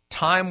can't.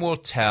 Time will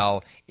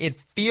tell. It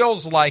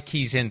feels like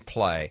he's in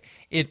play.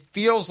 It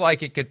feels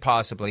like it could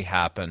possibly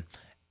happen.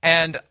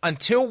 And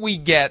until we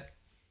get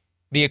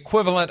the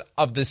equivalent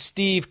of the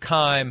Steve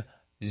Keim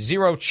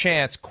zero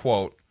chance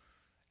quote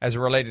as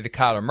related to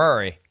Kyler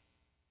Murray,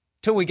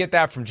 till we get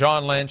that from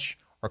John Lynch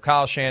or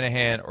Kyle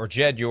Shanahan or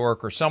Jed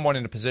York or someone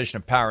in a position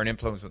of power and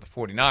influence with the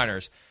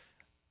 49ers,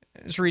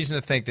 there's reason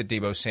to think that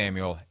Deebo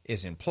Samuel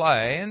is in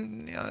play.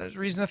 And there's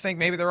reason to think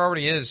maybe there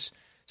already is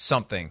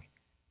something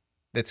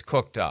that's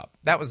cooked up.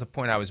 That was the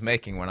point I was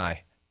making when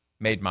I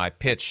made my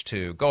pitch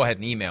to go ahead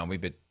and email me,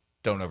 but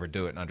don't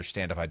overdo it and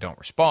understand if I don't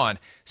respond.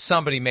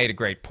 Somebody made a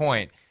great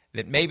point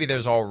that maybe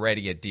there's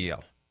already a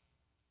deal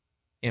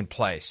in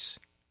place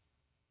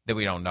that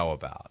we don't know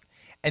about.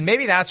 And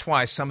maybe that's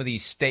why some of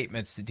these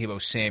statements that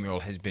Deebo Samuel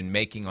has been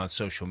making on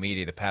social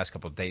media the past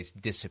couple of days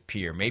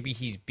disappear. Maybe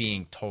he's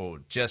being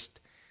told, just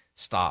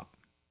stop.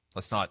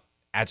 Let's not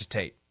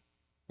agitate.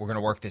 We're going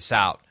to work this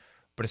out.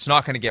 But it's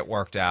not going to get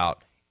worked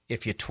out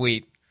if you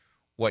tweet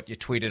what you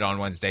tweeted on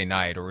Wednesday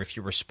night, or if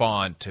you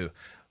respond to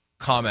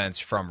comments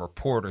from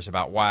reporters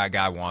about why a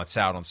guy wants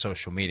out on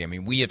social media. I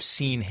mean, we have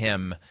seen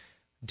him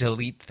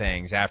delete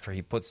things after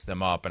he puts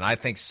them up, and I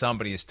think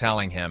somebody is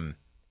telling him,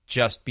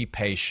 just be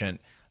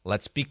patient,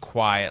 let's be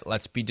quiet,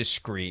 let's be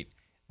discreet.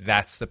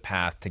 That's the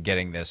path to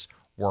getting this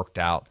worked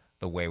out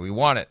the way we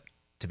want it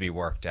to be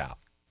worked out.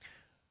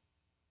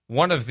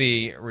 One of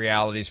the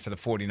realities for the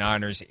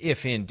 49ers,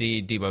 if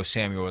indeed Deebo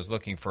Samuel is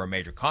looking for a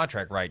major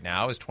contract right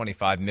now, is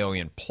 $25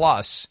 million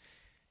plus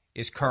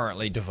is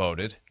currently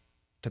devoted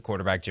to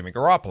quarterback Jimmy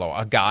Garoppolo,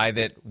 a guy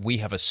that we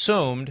have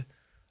assumed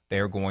they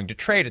are going to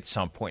trade at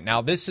some point.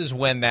 Now, this is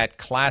when that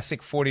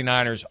classic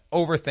 49ers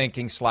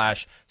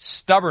overthinking /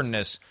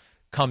 stubbornness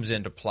comes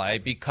into play,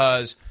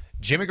 because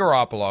Jimmy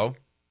Garoppolo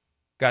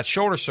got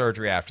shoulder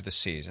surgery after the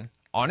season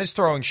on his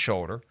throwing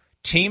shoulder.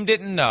 Team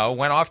didn't know,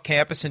 went off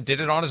campus and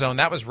did it on his own.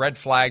 That was red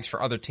flags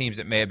for other teams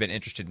that may have been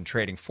interested in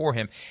trading for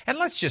him. And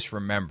let's just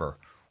remember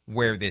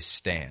where this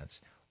stands.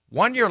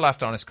 1 year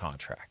left on his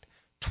contract,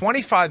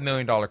 $25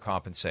 million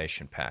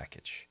compensation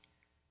package.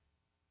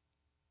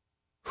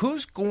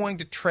 Who's going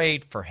to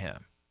trade for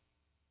him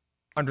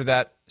under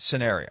that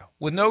scenario?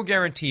 With no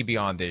guarantee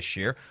beyond this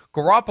year,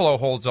 Garoppolo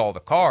holds all the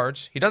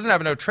cards. He doesn't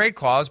have a no-trade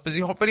clause, but he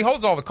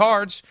holds all the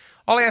cards.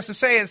 All he has to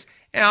say is,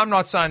 I'm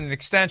not signing an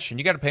extension.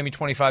 You got to pay me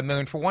 $25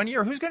 million for 1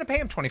 year. Who's going to pay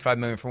him $25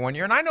 million for 1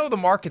 year? And I know the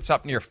market's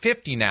up near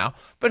 50 now,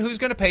 but who's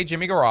going to pay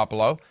Jimmy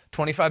Garoppolo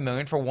 $25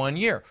 million for 1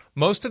 year?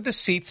 Most of the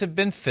seats have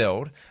been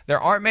filled. There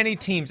aren't many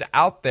teams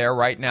out there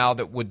right now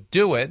that would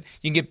do it.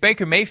 You can get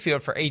Baker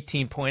Mayfield for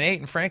 18.8,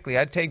 and frankly,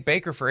 I'd take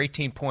Baker for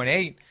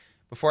 18.8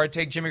 before I'd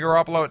take Jimmy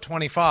Garoppolo at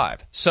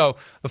 25. So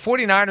the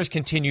 49ers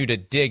continue to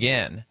dig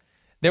in.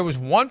 There was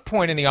one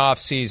point in the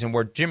offseason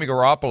where Jimmy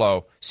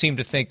Garoppolo seemed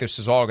to think this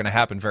was all going to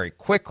happen very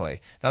quickly.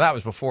 Now, that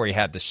was before he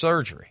had the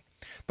surgery.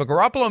 But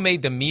Garoppolo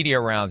made the media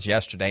rounds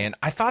yesterday, and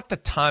I thought the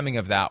timing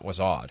of that was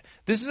odd.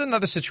 This is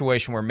another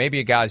situation where maybe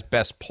a guy's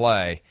best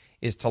play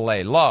is to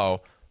lay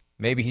low.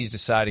 Maybe he's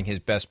deciding his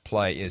best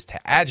play is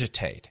to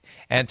agitate.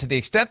 And to the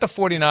extent the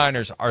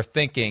 49ers are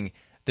thinking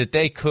that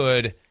they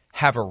could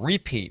have a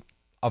repeat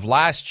of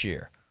last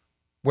year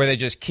where they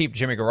just keep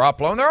Jimmy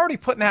Garoppolo, and they're already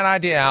putting that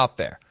idea out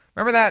there.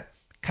 Remember that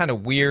kind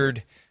of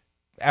weird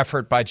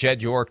effort by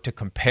Jed York to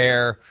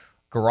compare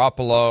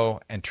Garoppolo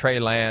and Trey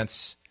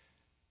Lance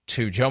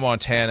to Joe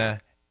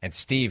Montana and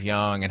Steve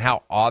Young, and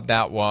how odd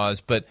that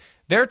was. But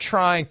they're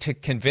trying to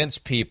convince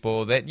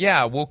people that,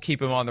 yeah, we'll keep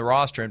him on the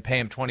roster and pay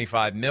him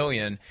 $25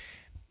 million,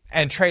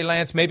 and Trey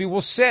Lance maybe will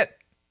sit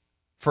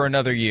for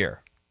another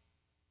year.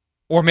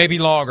 Or maybe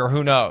longer,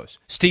 who knows?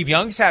 Steve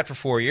Young sat for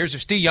 4 years.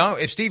 If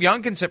Steve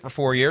Young can sit for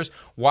 4 years,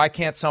 why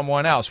can't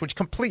someone else? Which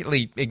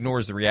completely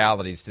ignores the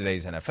realities of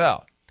today's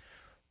NFL.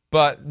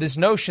 But this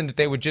notion that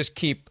they would just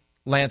keep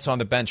Lance on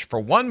the bench for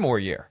one more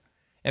year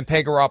and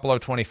pay Garoppolo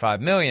 $25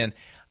 million,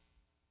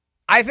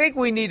 I think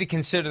we need to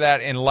consider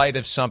that in light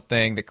of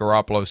something that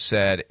Garoppolo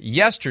said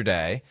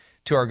yesterday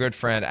to our good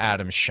friend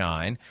Adam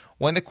Shine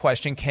when the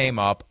question came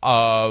up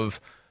of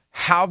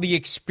how the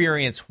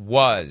experience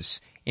was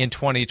in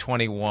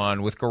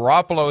 2021 with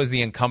Garoppolo as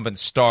the incumbent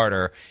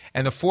starter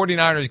and the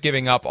 49ers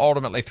giving up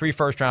ultimately 3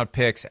 first-round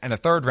picks and a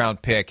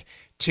third-round pick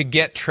to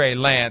get Trey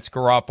Lance,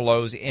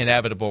 Garoppolo's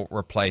inevitable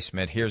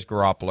replacement. Here's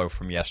Garoppolo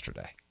from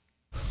yesterday.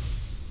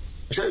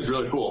 Trey was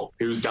really cool.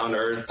 He was down to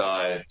earth,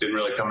 didn't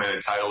really come in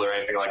entitled or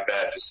anything like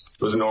that,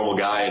 just was a normal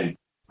guy, and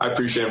I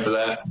appreciate him for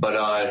that.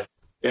 But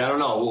yeah, I don't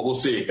know. We'll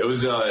see. It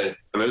was it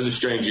was a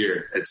strange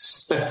year.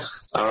 It's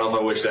I don't know if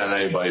I wish that on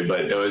anybody,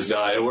 but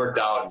it worked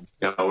out.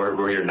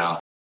 We're here now.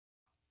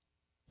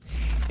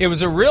 It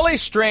was a really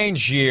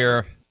strange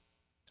year.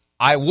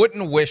 I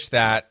wouldn't wish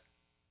that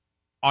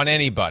on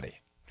anybody.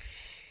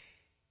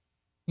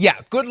 Yeah,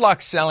 good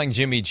luck selling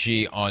Jimmy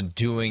G on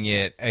doing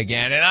it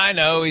again. And I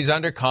know he's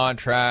under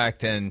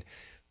contract, and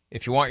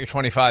if you want your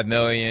 $25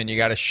 million, you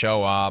got to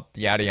show up,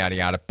 yada, yada,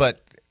 yada.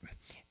 But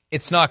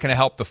it's not going to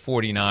help the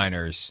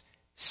 49ers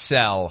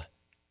sell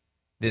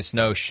this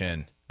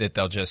notion that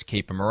they'll just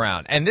keep him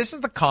around. And this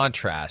is the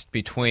contrast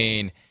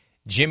between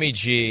Jimmy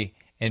G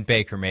and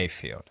Baker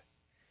Mayfield.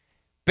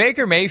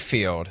 Baker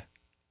Mayfield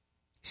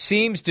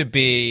seems to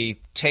be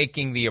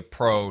taking the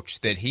approach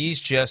that he's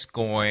just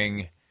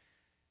going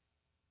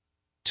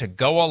to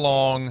go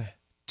along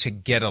to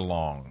get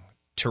along,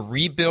 to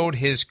rebuild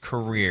his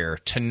career,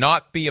 to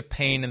not be a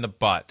pain in the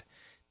butt,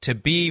 to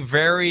be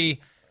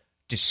very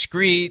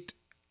discreet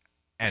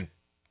and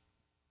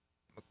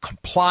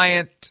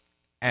compliant,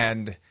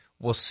 and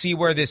we'll see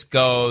where this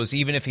goes,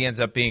 even if he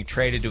ends up being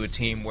traded to a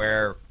team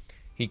where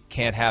he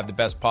can't have the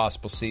best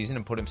possible season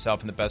and put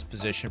himself in the best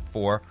position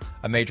for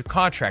a major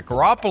contract.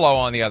 Garoppolo,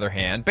 on the other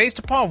hand, based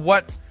upon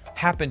what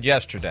happened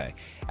yesterday,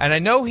 and I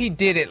know he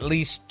did at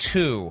least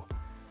 2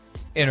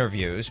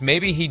 interviews.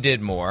 Maybe he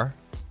did more.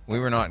 We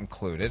were not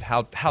included.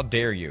 How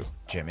dare you,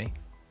 Jimmy?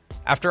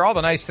 After all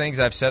the nice things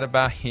I've said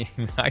about him,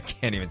 I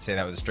can't even say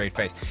that with a straight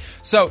face.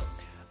 So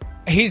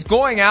he's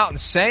going out and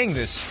saying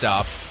this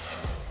stuff.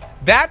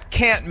 That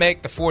can't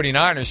make the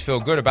 49ers feel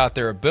good about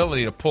their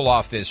ability to pull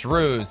off this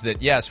ruse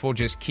that, yes, we'll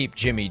just keep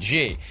Jimmy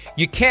G.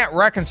 You can't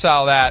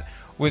reconcile that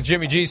with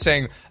Jimmy G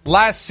saying,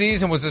 last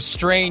season was a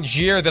strange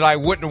year that I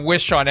wouldn't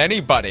wish on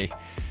anybody.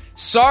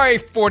 Sorry,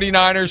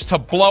 49ers, to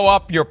blow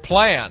up your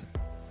plan.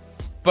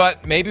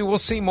 But maybe we'll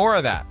see more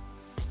of that.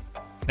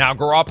 Now,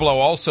 Garoppolo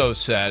also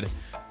said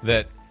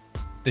that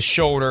the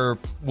shoulder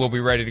will be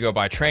ready to go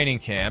by training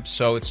camp,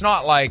 so it's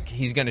not like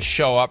he's going to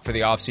show up for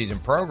the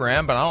offseason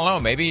program, but I don't know,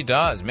 maybe he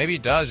does. Maybe he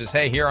does. Just,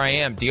 hey, here I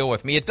am, deal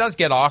with me. It does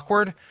get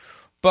awkward,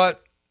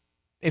 but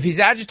if he's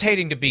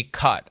agitating to be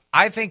cut,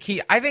 I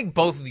think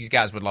both of these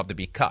guys would love to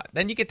be cut.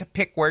 Then you get to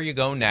pick where you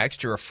go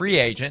next. You're a free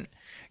agent.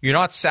 You're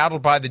not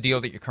saddled by the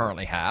deal that you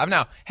currently have.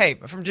 Now, hey,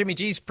 from Jimmy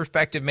G's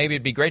perspective, maybe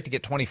it'd be great to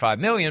get $25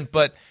 million,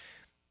 but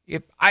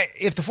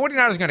if the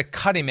 49ers are going to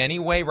cut him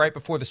anyway right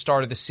before the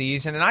start of the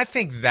season, and I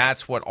think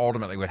that's what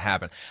ultimately would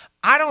happen.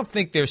 I don't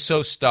think they're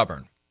so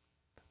stubborn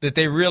that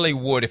they really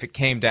would, if it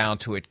came down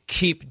to it,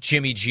 keep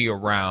Jimmy G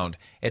around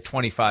at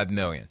 $25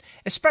 million,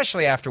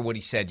 especially after what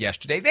he said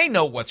yesterday. They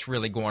know what's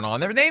really going on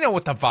there. They know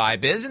what the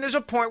vibe is, and there's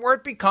a point where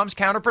it becomes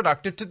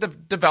counterproductive to the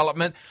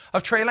development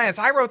of Trey Lance.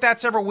 I wrote that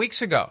several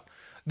weeks ago.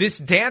 This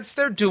dance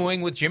they're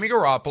doing with Jimmy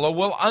Garoppolo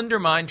will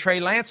undermine Trey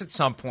Lance at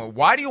some point.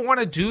 Why do you want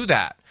to do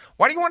that?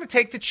 Why do you want to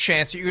take the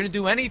chance that you're going to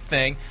do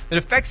anything that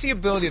affects the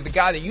ability of the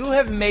guy that you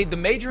have made the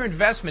major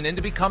investment in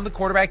to become the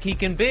quarterback he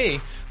can be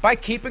by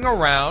keeping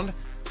around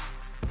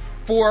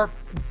for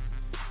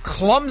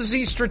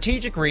clumsy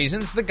strategic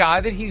reasons the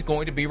guy that he's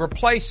going to be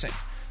replacing?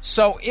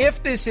 So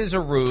if this is a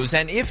ruse,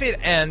 and if it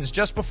ends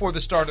just before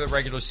the start of the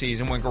regular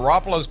season when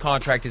Garoppolo's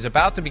contract is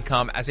about to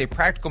become, as a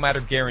practical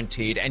matter,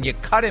 guaranteed, and you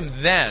cut him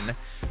then,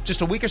 just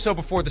a week or so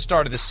before the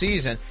start of the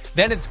season,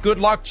 then it's good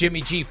luck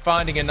Jimmy G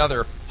finding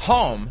another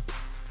home.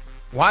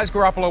 Why does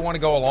Garoppolo want to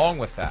go along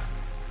with that?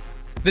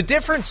 The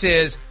difference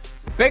is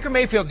Baker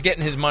Mayfield's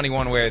getting his money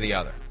one way or the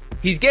other.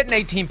 He's getting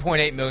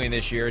 $18.8 million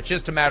this year. It's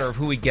just a matter of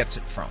who he gets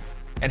it from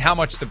and how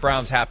much the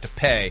Browns have to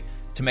pay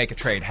to make a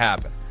trade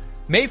happen.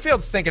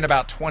 Mayfield's thinking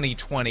about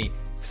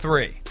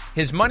 2023.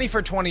 His money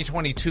for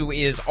 2022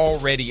 is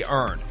already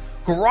earned.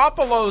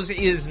 Garoppolo's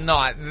is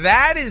not.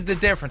 That is the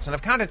difference, and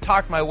I've kind of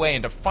talked my way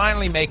into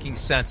finally making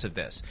sense of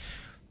this.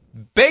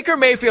 Baker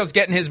Mayfield's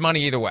getting his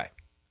money either way.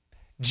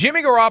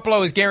 Jimmy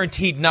Garoppolo is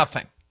guaranteed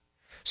nothing.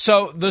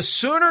 So the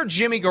sooner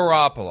Jimmy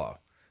Garoppolo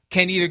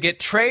can either get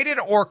traded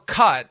or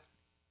cut,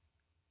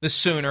 the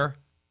sooner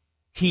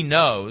he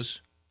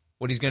knows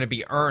what he's going to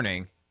be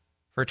earning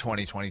for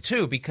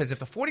 2022. Because if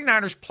the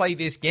 49ers play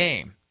this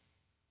game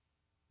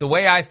the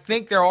way I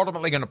think they're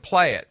ultimately going to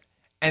play it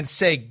and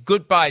say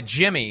goodbye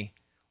Jimmy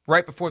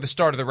right before the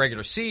start of the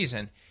regular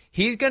season,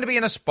 he's going to be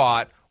in a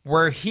spot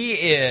where he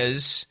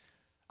is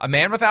a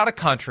man without a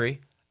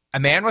country, a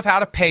man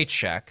without a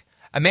paycheck,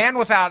 a man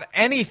without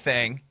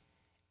anything,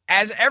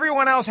 as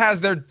everyone else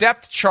has their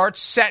depth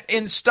charts set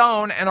in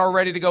stone and are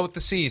ready to go with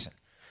the season.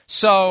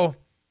 So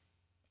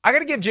I got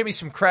to give Jimmy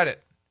some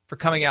credit for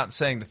coming out and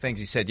saying the things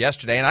he said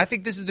yesterday, and I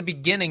think this is the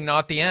beginning,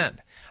 not the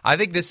end. I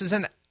think this is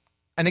an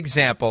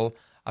example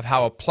of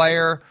how a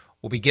player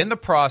will begin the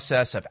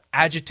process of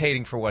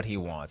agitating for what he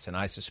wants, and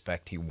I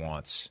suspect he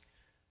wants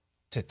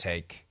to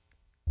take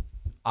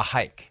a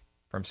hike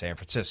from San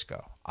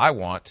Francisco. I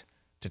want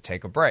to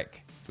take a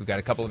break. We've got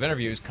a couple of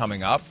interviews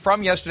coming up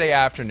from yesterday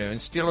afternoon.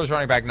 Steelers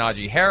running back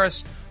Najee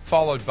Harris,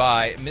 followed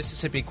by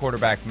Mississippi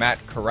quarterback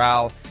Matt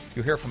Corral.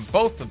 You'll hear from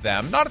both of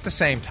them, not at the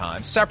same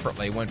time,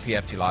 separately, when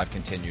PFT Live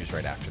continues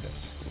right after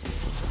this.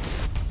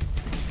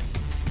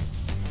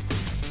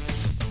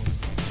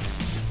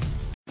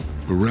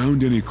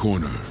 Around any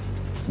corner,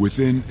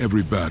 within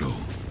every battle,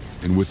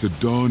 and with the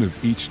dawn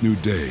of each new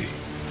day,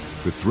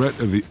 the threat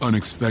of the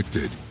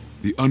unexpected,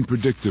 the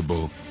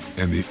unpredictable,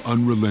 and the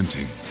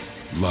unrelenting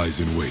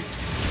lies in wait.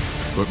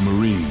 But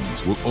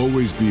Marines will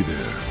always be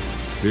there.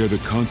 They are the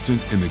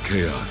constant in the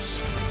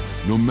chaos.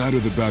 No matter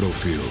the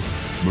battlefield,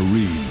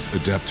 Marines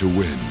adapt to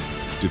win,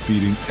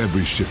 defeating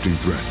every shifting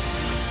threat,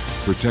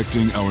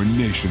 protecting our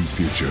nation's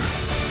future.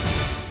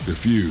 The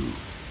few,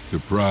 the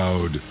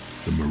proud,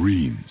 the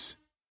Marines.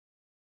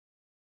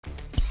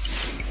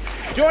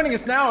 Joining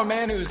us now, a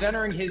man who is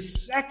entering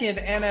his second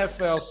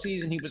NFL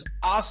season. He was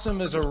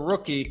awesome as a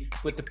rookie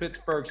with the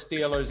Pittsburgh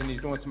Steelers, and he's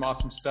doing some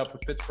awesome stuff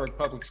with Pittsburgh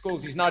Public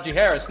Schools. He's Najee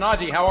Harris.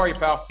 Najee, how are you,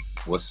 pal?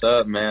 What's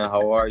up, man?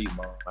 How are you,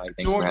 Mike?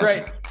 Thanks Doing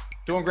great.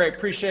 Doing great.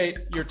 Appreciate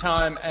your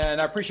time,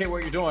 and I appreciate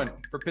what you're doing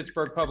for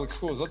Pittsburgh Public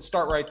Schools. Let's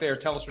start right there.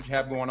 Tell us what you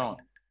have going on.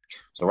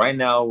 So right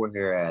now we're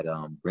here at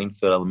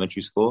Greenfield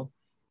Elementary School,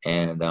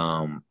 and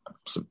I'm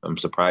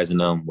surprising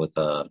them with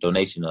a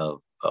donation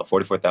of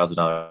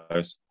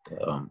 $44,000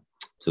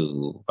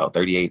 to about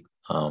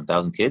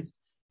 38,000 kids.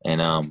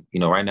 And,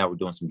 right now we're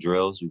doing some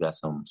drills. We got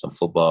some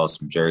football,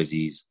 some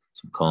jerseys,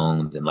 some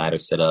cones and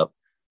ladders set up.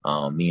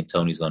 Me and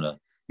Tony's going to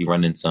be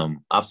running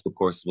some obstacle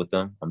courses with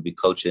them. I'm going to be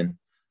coaching,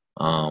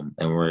 and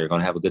we're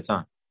going to have a good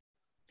time.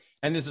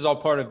 And this is all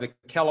part of the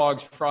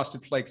Kellogg's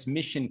Frosted Flakes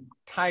Mission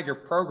Tiger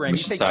program.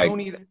 Mission you say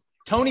Tiger.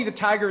 Tony the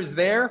Tiger is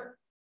there?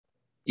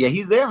 Yeah,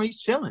 he's there. He's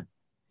chilling.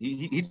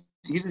 He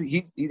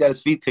got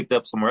his feet kicked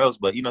up somewhere else,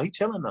 but, he's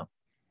chilling though.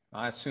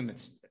 I assume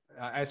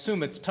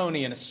it's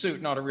Tony in a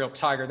suit, not a real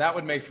tiger. That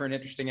would make for an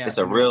interesting It's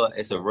a real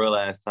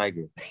ass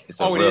tiger. It's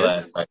a real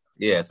ass,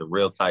 it's a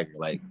real tiger,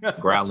 like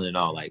growling and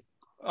all, like.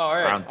 All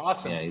right,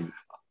 awesome.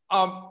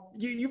 Yeah,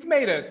 you've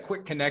made a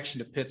quick connection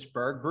to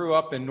Pittsburgh. Grew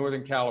up in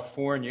Northern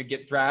California.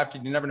 Get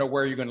drafted. You never know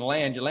where you're going to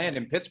land. You land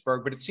in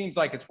Pittsburgh, but it seems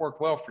like it's worked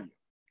well for you.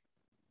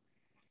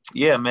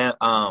 Yeah, man.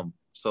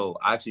 So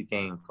I actually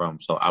I'm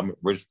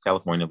originally from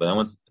California, but I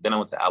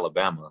went to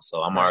Alabama.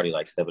 So I'm already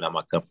like stepping out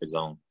my comfort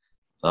zone.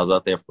 So I was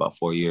out there for about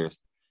 4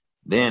 years.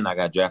 Then I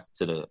got drafted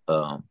to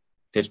the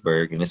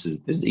Pittsburgh, and this is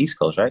the East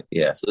Coast, right?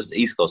 Yeah, so it's the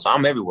East Coast. So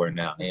I'm everywhere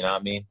now. You know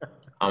what I mean?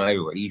 I'm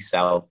everywhere, east,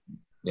 south,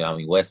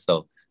 west.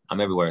 So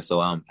I'm everywhere.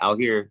 So out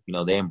here,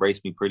 they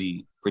embraced me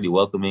pretty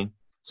welcoming.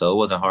 So it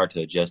wasn't hard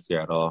to adjust here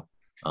at all.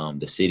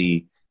 The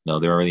city,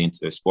 they're really into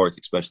their sports,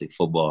 especially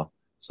football.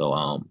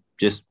 So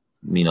just,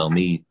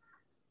 me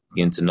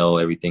getting to know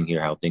everything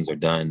here, how things are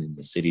done, and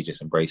the city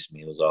just embraced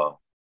me. It was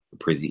all a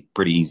pretty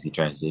easy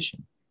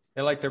transition.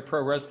 They like their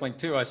pro wrestling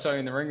too. I saw you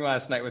in the ring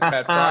last night with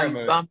Pat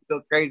Frymouth. I'm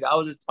so crazy. I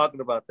was just talking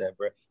about that,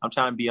 bro. I'm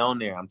trying to be on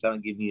there. I'm trying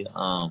to give me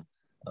a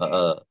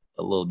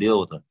little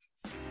deal with them.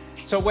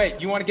 So wait,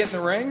 you want to get in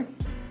the ring?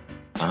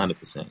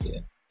 100%, yeah.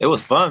 It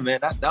was fun, man.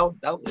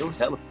 It was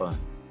hella fun.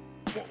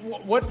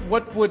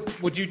 What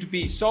would you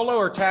be, solo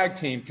or tag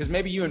team? Because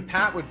maybe you and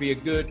Pat would be a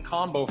good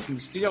combo from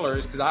the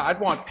Steelers. Because I'd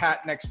want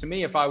Pat next to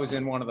me if I was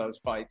in one of those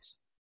fights.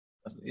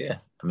 Yeah,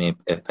 I mean,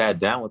 if Pat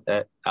down with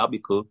that, I'll be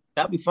cool.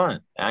 That'll be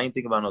fun. I ain't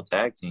thinking about no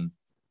tag team,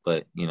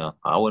 but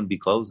I wouldn't be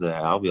closed to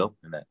that. I'll be open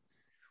to that.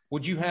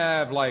 Would you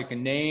have like a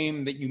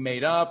name that you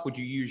made up? Would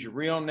you use your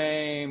real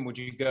name? Would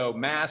you go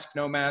mask,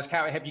 no mask?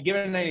 Have you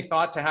given any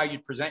thought to how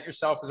you'd present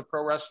yourself as a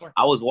pro wrestler?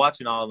 I was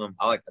watching all of them.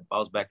 I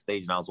was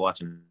backstage and I was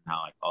watching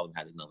how all of them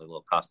had their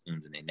little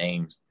costumes and their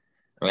names.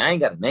 I mean, I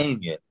ain't got a name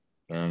yet,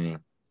 you know what I mean?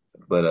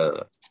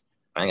 But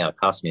I ain't got a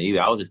costume yet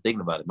either. I was just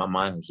thinking about it. My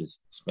mind was just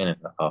spinning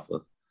off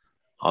of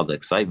all the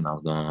excitement that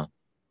was going on.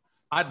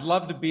 I'd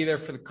love to be there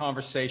for the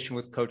conversation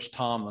with Coach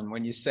Tomlin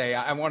when you say,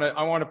 I want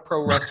to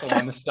pro wrestle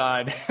on the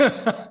side.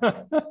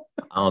 I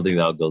don't think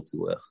that'll go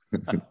too well.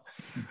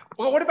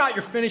 Well, what about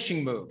your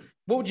finishing move?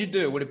 What would you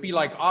do? Would it be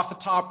like off the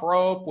top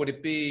rope? Would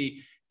it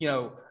be,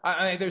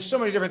 there's so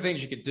many different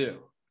things you could do.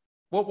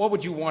 What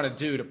would you want to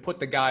do to put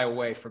the guy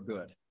away for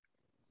good?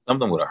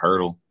 Something with a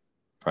hurdle,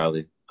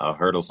 probably. I'll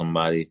hurdle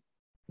somebody,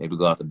 maybe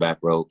go out the back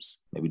ropes,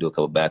 maybe do a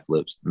couple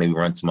backflips, maybe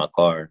run to my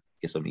car,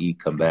 get some to eat,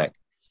 come back.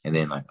 And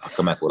then I'll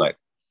come back with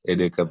and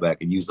then come back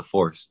and use the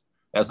force.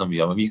 That's what I'm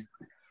going to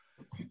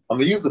I'm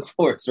going to use the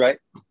force, right?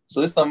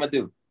 So this is what I'm going to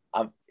do.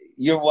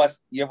 You ever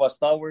watch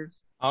Star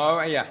Wars?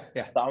 Oh, yeah.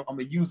 So I'm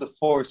going to use the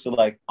force. So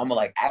I'm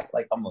going to act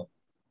like I'm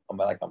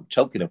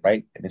choking him,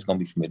 right? And it's going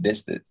to be from a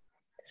distance.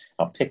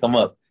 I'll pick him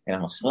up and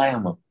I'm going to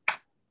slam him.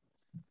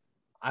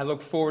 I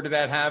look forward to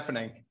that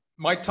happening.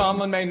 Mike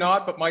Tomlin may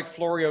not, but Mike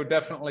Florio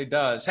definitely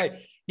does.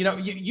 Hey,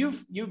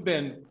 you've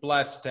been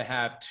blessed to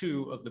have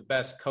two of the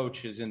best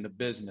coaches in the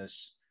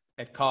business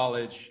at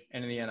college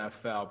and in the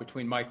NFL,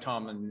 between Mike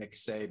Tomlin and Nick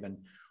Saban.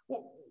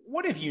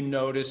 What have you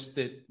noticed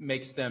that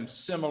makes them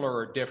similar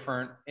or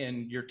different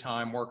in your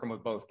time working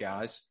with both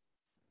guys?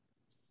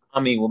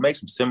 I mean, what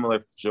makes them similar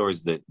for sure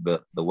is the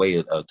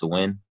way to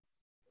win.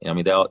 I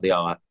mean, they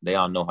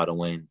all know how to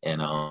win,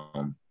 and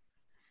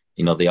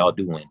they all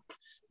do win.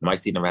 Mike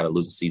T never had a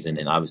losing season,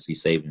 and obviously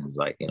Saban is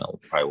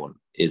probably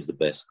is the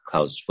best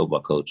college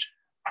football coach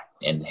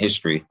in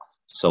history.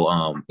 So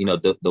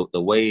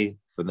the way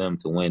for them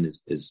to win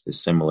is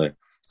similar.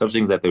 Some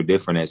things that they're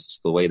different is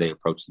the way they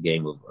approach the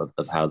game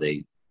of how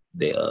they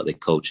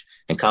coach.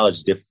 And college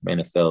is different from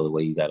NFL, the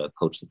way you got to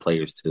coach the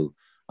players too.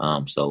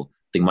 So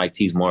I think Mike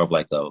T's more of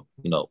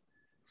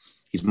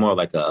he's more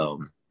like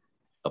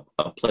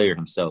a player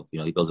himself.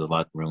 He goes to the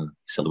locker room,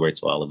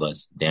 celebrates with all of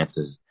us,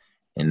 dances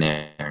in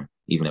there,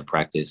 even at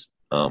practice,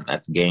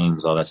 at the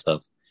games, all that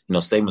stuff.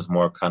 Saban's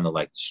more kind of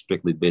like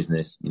strictly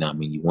business.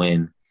 You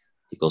win,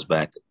 he goes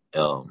back. He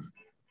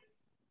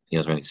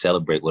doesn't really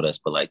celebrate with us,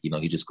 but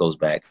he just goes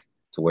back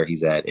to where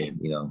he's at and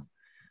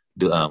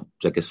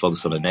gets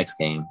focused on the next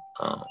game.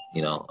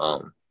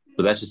 But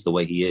that's just the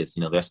way he is.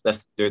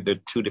 They're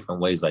two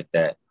different ways like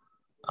that.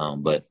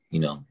 But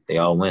they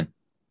all win.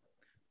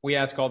 We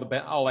ask all the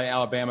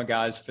Alabama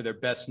guys for their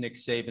best Nick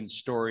Saban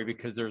story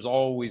because there's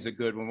always a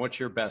good one. What's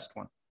your best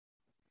one?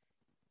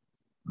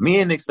 Me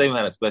and Nick Saban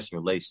had a special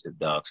relationship,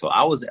 dog. So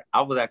I was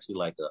actually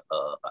like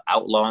a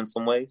outlaw in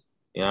some ways.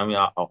 You know what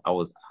I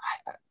mean?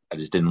 I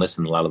just didn't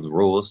listen to a lot of the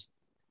rules.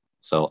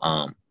 So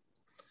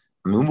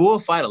we'll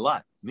fight a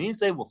lot. Me and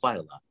Saban will fight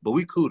a lot, but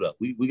we cooled up.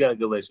 We got a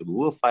good relationship, but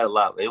we'll fight a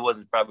lot. It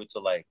wasn't probably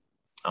till I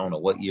don't know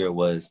what year it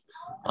was.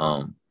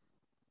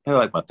 Maybe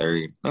like my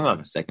third, maybe like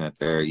a second or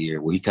third year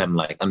where he kind of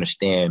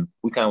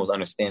was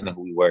understanding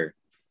who we were.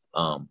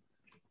 I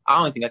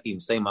don't think I can even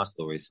say my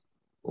stories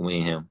with me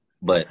and him,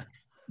 but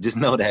just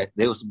know that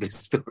there was some big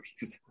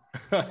stories.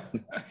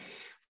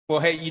 Well,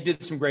 hey, you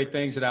did some great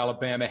things at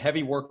Alabama.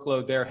 Heavy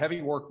workload there.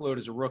 Heavy workload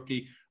as a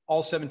rookie.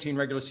 All 17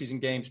 regular season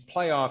games,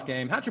 playoff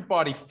game. How'd your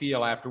body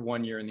feel after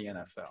 1 year in the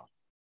NFL?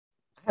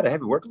 I had a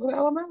heavy workload at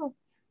Alabama.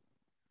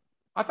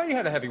 I thought you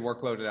had a heavy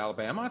workload at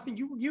Alabama. I think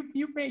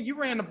you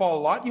ran the ball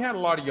a lot. You had a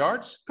lot of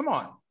yards. Come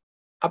on.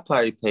 I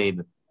probably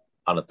played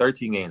out of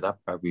 13 games. I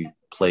probably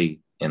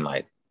played in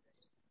like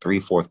 3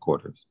 fourth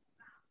quarters.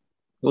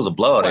 It was a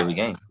blowout every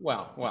game.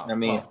 Well. I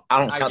mean, I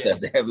don't count that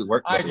as a heavy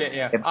workload. I get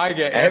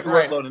you.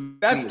 Right.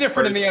 That's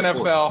different in the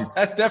NFL.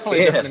 That's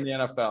definitely different in the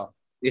NFL.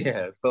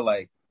 Yeah. So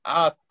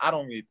I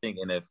don't really think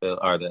NFL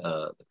or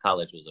the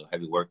college was a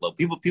heavy workload.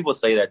 People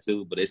say that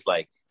too, but it's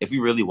like if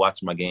you really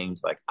watch my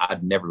games,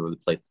 I'd never really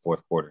played the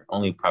fourth quarter.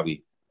 Only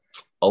probably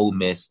Ole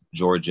Miss,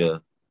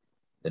 Georgia,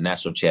 the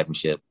national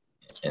championship,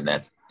 and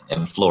that's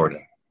in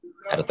Florida.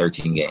 out of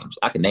 13 games.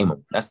 I can name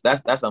them.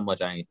 That's how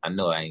much I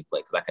know I ain't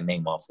played because I can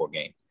name all 4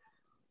 games.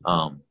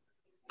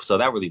 So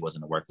that really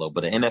wasn't a workload.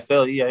 But the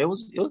NFL, yeah, it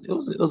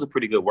was a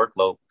pretty good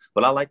workload.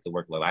 But I like the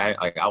workload.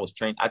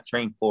 I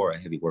trained for a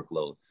heavy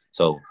workload.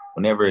 So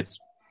whenever it's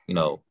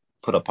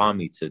put upon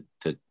me to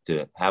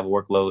have a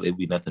workload, it'd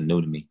be nothing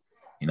new to me.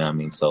 You know what I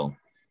mean? So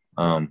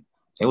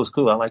it was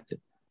cool. I liked it.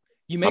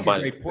 You make a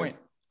great point.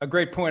 A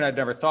great point I'd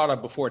never thought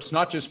of before. It's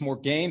not just more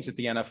games at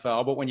the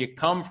NFL, but when you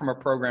come from a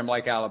program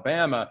like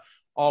Alabama,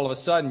 all of a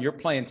sudden you're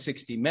playing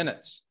 60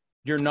 minutes.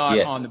 You're not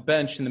on the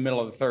bench in the middle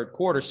of the third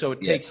quarter, so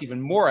it takes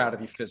even more out of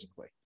you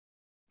physically.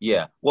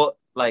 Yeah. Well,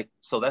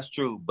 so that's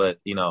true. But,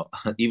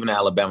 even at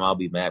Alabama, I'll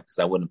be mad because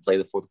I wouldn't play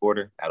the fourth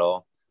quarter at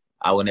all.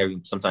 I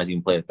wouldn't sometimes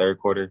even play the third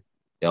quarter.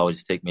 They always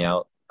just take me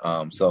out.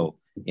 So,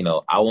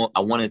 I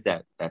wanted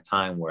that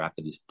time where I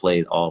could just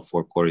play all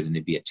 4 quarters and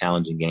it'd be a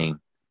challenging game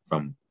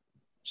from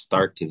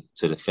start to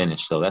the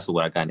finish. So that's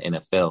what I got in the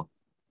NFL.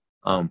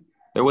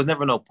 There was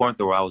never no point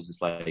where I was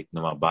just like,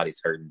 my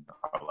body's hurting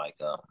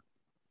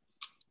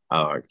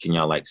or can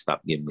y'all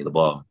stop giving me the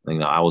ball?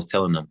 I was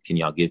telling them, can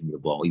y'all give me the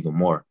ball even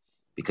more?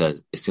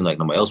 Because it seemed like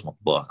nobody else wants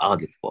the ball. I'll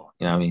get the ball.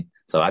 You know what I mean?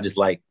 So I just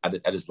like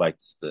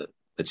the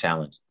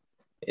challenge.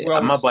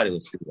 My body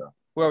was free though.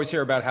 We always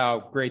hear about how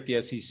great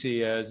the SEC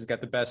is. It's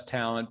got the best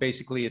talent.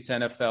 Basically, it's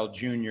NFL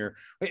junior.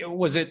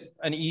 Was it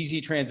an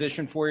easy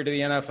transition for you to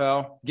the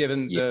NFL,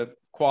 given the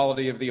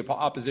quality of the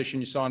opposition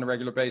you saw on a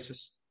regular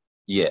basis?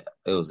 Yeah,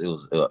 it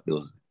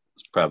was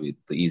probably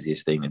the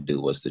easiest thing to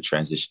do was to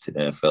transition to the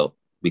NFL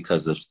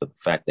because of the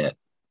fact that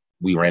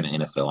we ran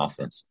an NFL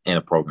offense and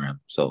a program.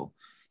 So,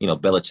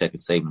 Belichick and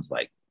Saban's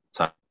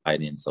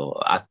tied in. So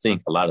I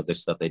think a lot of the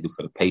stuff they do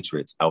for the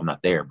Patriots, I'm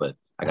not there, but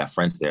I got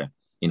friends there.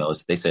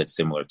 They said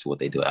similar to what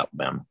they do at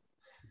Alabama.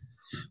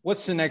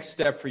 What's the next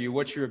step for you?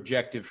 What's your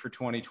objective for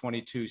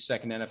 2022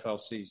 second NFL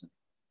season?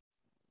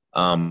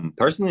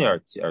 Personally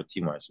or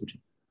team-wise?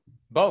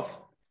 Both.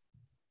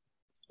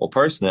 Well,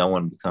 personally, I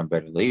want to become a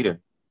better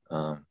leader.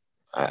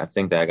 I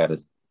think that I got to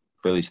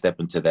really step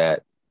into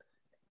that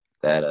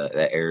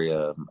area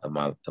of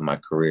my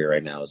career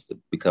right now is to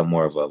become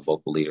more of a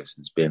vocal leader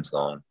since Ben's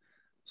gone.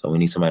 So we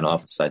need somebody on the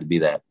offensive side to be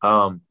that.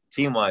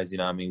 Team-wise,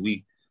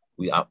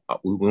 we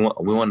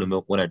want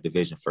to win our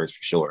division first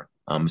for sure.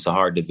 It's a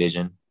hard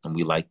division, and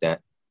we like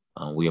that.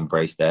 We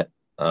embrace that.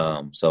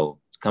 So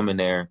to come in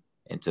there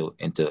and to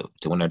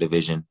win our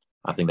division,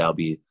 I think that'll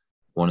be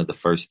one of the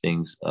first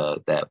things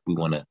that we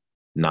want to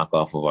knock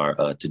off of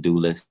our to-do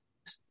list.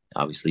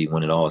 Obviously,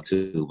 win it all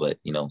too, but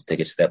take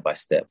it step by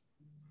step.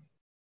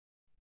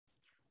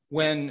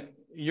 When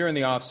you're in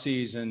the off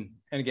season,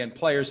 and again,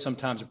 players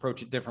sometimes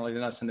approach it differently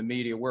than us in the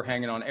media. We're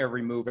hanging on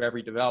every move,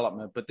 every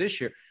development. But this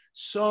year,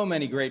 so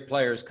many great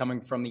players coming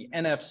from the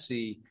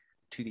NFC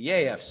to the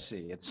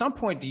AFC. At some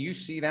point, do you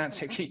see that?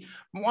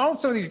 Why don't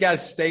some of these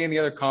guys stay in the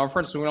other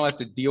conference so we don't have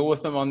to deal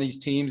with them on these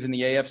teams in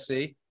the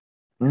AFC?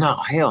 No,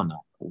 hell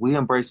no. We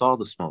embrace all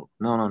the smoke.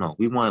 No.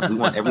 We want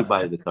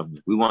everybody to come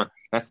here.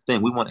 That's the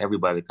thing. We want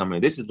everybody to come here.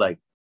 This is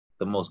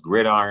the most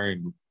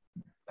gridiron,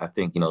 I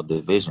think,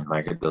 division,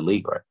 the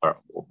league or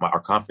our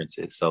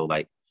conferences. So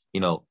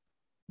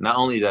not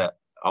only that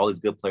all these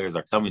good players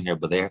are coming here,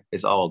 but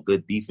it's all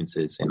good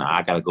defenses, and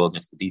I got to go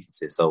against the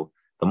defenses. So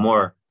the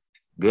more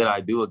good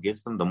I do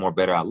against them, the more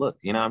better I look.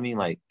 You know what I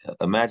mean?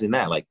 Imagine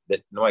that.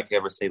 That nobody can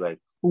ever say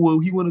well,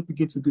 he went up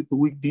against a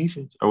weak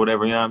defense or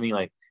whatever. You know what I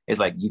mean?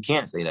 It's you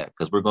can't say that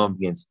because we're going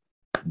against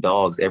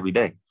dogs every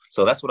day.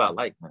 So that's what I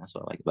like, man. That's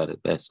what I like about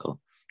it best. So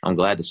I'm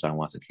glad Deshaun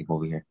Watson came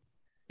over here.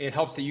 It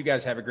helps that you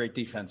guys have a great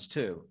defense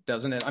too,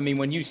 doesn't it? I mean,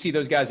 when you see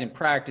those guys in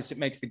practice, it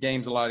makes the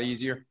games a lot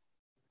easier.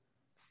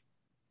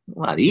 A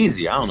lot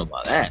easier. I don't know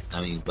about that.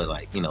 I mean, but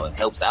it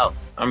helps out.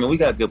 I mean, we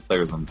got good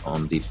players on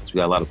defense. We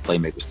got a lot of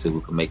playmakers too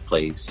who can make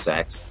plays,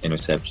 sacks,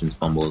 interceptions,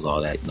 fumbles,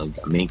 all that. We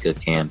got Minka,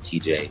 Cam,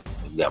 TJ.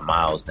 We got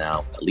Miles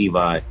now,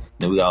 Levi.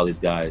 We got all these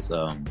guys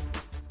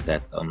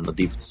that on the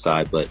defensive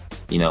side. But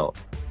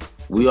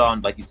we all,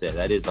 like you said,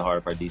 that is the heart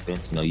of our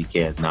defense. You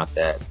can't knock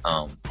that.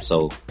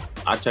 So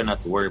I try not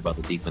to worry about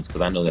the defense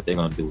because I know that they're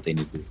going to do what they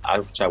need to do. I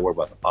try to worry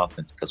about the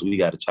offense because we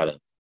got to try to,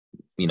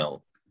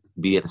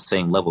 be at the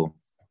same level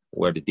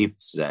where the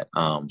defense is at.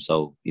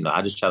 So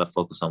I just try to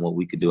focus on what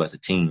we could do as a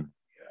team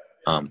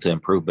to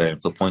improve better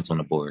and put points on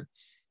the board.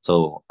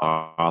 So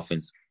our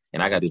offense,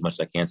 and I got to do as much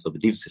as I can so the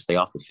defense can stay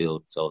off the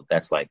field. So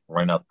that's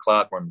running out the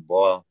clock, running the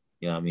ball,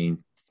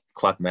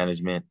 clock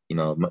management,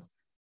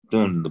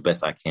 doing the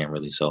best I can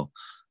really. So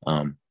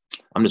I'm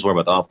just worried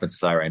about the offensive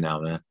side right now,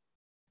 man.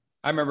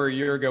 I remember a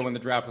year ago when the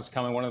draft was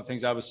coming, one of the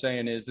things I was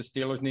saying is the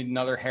Steelers need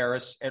another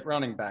Harris at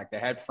running back. They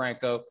had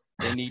Franco.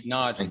 They need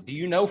Najee. Do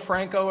you know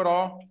Franco at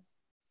all?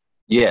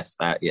 Yes.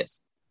 Yes.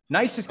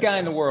 Nicest guy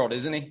in the world,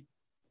 isn't he?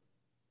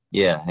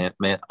 Yeah,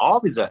 man. All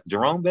these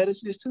Jerome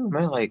Bettis is too,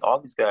 man. All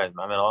these guys,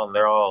 I mean,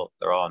 they're all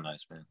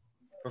nice, man.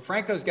 But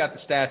Franco's got the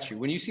statue.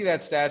 When you see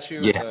that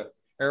statue at the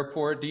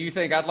airport, do you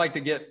think I'd like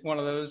to get one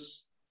of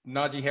those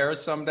Najee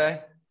Harris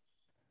someday?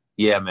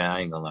 Yeah, man.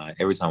 I ain't gonna lie.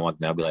 Every time I walk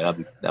in, I'll be like,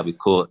 that'd be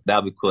cool.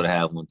 That'd be cool to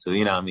have one too.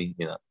 You know what I mean?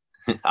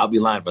 I'll be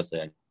lying if I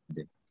say I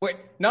did. Wait,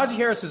 Najee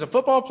Harris is a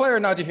football player or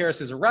Najee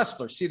Harris is a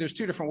wrestler? See, there's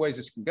two different ways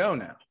this can go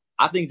now.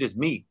 I think just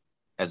me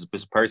as a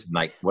person,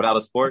 like without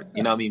a sport,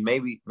 you know what I mean?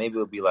 Maybe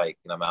it'll be like,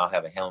 you know, I'll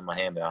have a helmet in my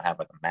hand and I'll have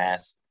like a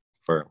mask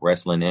for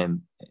wrestling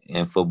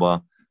and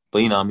football.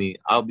 But, you know what I mean?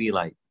 I'll be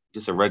like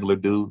just a regular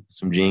dude,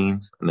 some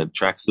jeans and a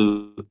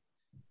tracksuit. You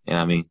know what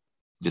I mean?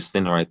 Just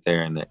standing right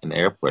there in the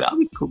airport. That'll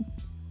be cool.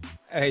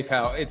 Hey,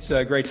 pal, it's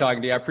great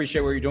talking to you. I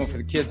appreciate what you're doing for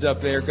the kids up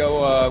there.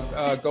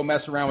 Go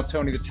mess around with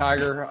Tony the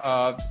Tiger.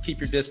 Keep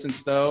your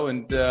distance, though,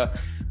 and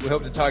we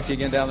hope to talk to you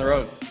again down the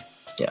road.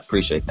 Yeah,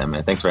 appreciate that,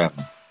 man. Thanks for having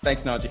me.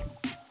 Thanks, Najee.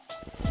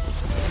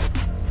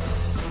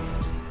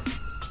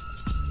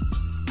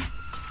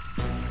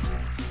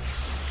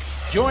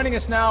 Joining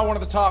us now, one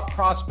of the top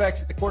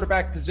prospects at the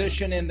quarterback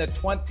position in the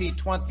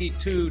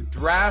 2022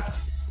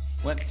 draft.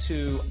 Went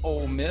to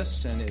Ole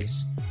Miss and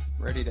is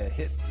ready to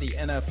hit the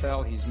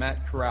NFL. He's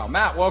Matt Corral.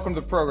 Matt, welcome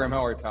to the program.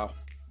 How are you, pal?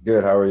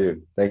 Good. How are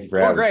you? Thank you for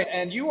having me. Great.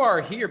 And you are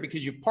here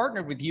because you've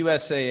partnered with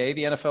USAA,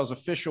 the NFL's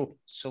official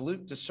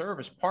salute to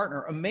service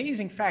partner.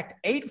 Amazing fact,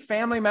 8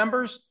 family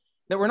members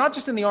that were not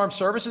just in the armed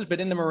services,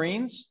 but in the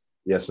Marines.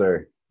 Yes,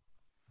 sir.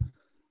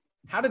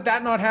 How did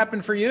that not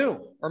happen for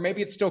you? Or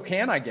maybe it still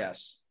can, I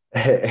guess.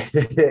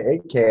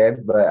 It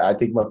can, but I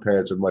think my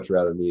parents would much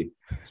rather me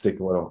stick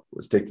to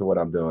what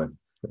I'm doing.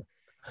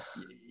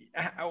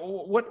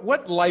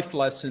 What life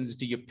lessons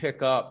do you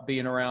pick up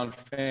being around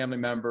family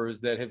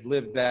members that have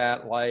lived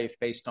that life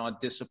based on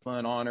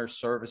discipline, honor,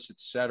 service, et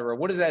cetera?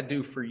 What does that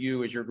do for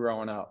you as you're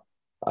growing up?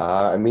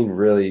 I mean,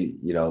 really,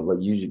 you know,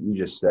 what you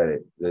just said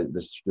it.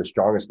 The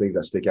strongest things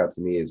that stick out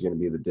to me is going to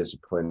be the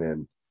discipline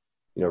and,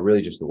 you know,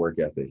 really just the work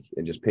ethic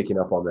and just picking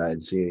up on that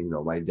and seeing, you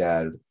know, my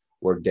dad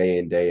work day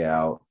in, day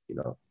out, you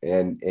know,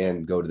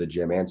 and go to the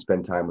gym and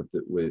spend time with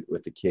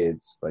the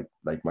kids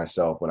like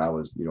myself when I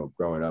was, you know,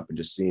 growing up, and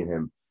just seeing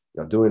him,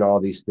 you know, doing all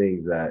these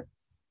things that,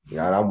 you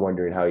know, and I'm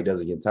wondering how he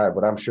doesn't get tired,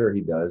 but I'm sure he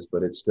does,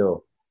 but it's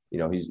still, you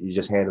know, he's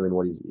just handling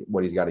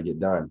what he's got to get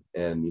done.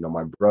 And, you know,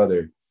 my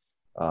brother,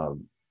 you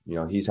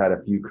know, he's had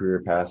a few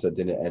career paths that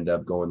didn't end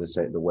up going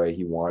the way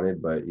he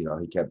wanted, but, you know,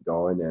 he kept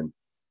going and,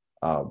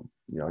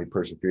 you know, he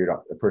persevered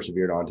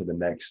onto the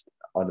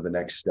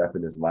next step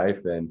in his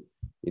life. And,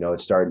 you know,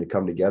 it's starting to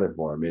come together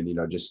for him. And, you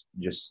know, just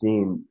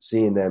seeing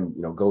them,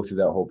 you know, go through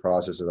that whole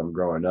process as I'm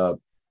growing up,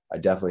 I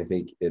definitely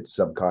think it's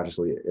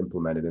subconsciously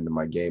implemented into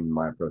my game and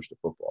my approach to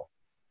football.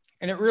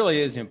 And it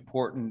really is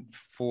important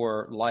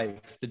for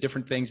life, the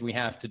different things we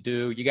have to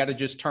do. You got to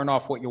just turn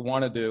off what you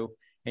want to do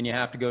and you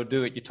have to go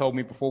do it. You told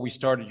me before we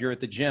started, you're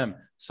at the gym.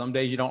 Some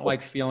days you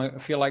don't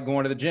feel like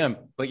going to the gym,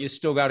 but you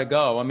still got to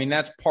go. I mean,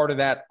 that's part of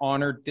that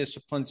honor,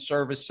 discipline,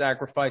 service,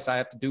 sacrifice. I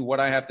have to do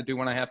what I have to do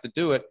when I have to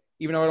do it,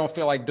 even though I don't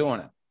feel like doing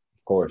it.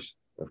 Of course.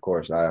 I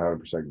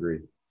 100% agree.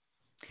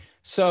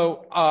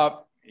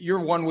 So you're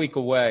 1 week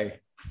away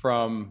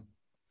from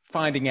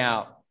finding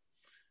out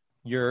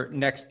your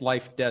next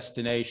life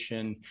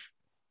destination.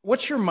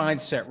 What's your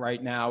mindset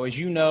right now, as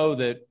you know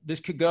that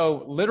this could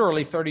go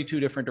literally 32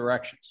 different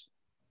directions?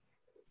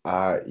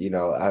 I'm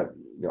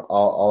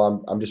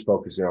just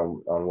focusing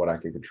on what I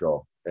can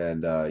control.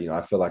 And, you know,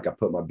 I feel like I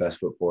put my best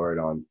foot forward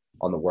on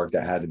the work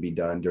that had to be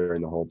done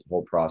during the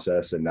whole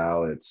process. And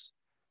now it's,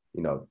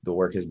 you know, the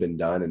work has been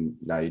done and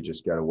now you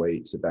just got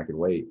to sit back and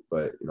wait.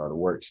 But, you know, the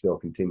work still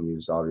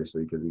continues,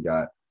 obviously, because we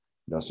got,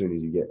 you know, as soon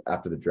as you get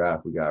after the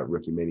draft, we got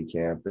rookie mini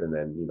camp and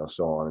then, you know,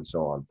 so on and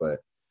so on. But,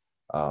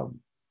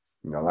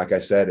 you know, like I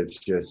said, it's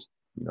just,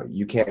 you know,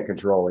 you can't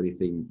control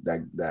anything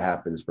that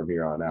happens from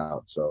here on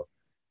out. So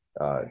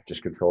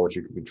just control what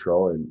you can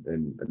control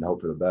and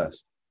hope for the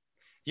best.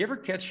 Do you ever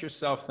catch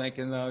yourself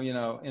thinking, though, you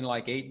know, in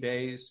like 8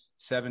 days,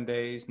 7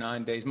 days,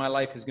 9 days, my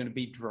life is going to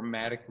be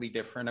dramatically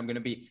different. I'm going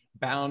to be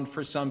bound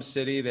for some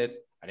city that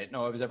I didn't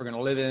know I was ever going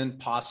to live in,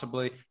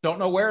 possibly. Don't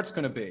know where it's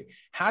going to be.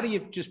 How do you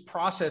just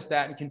process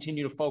that and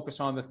continue to focus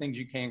on the things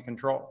you can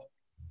control?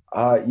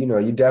 You know,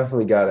 you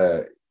definitely got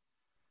to,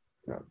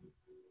 you know,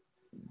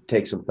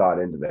 take some thought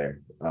into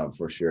there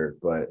for sure.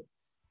 But,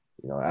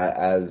 you know,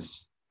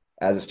 as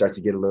it starts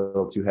to get a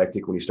little too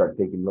hectic, when you start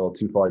thinking a little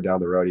too far down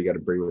the road, you got to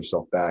bring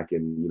yourself back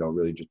and, you know,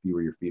 really just be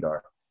where your feet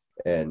are.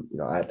 And, you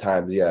know, at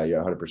times, yeah,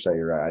 you're 100%,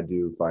 you're right. I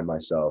do find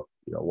myself,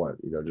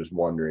 just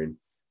wondering.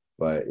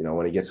 But, you know,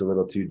 when it gets a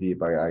little too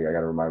deep, I got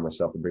to remind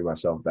myself and bring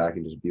myself back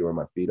and just be where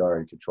my feet are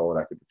and control what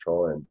I can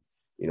control. And,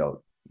 you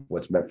know,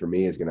 what's meant for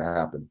me is going to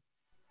happen.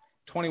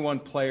 21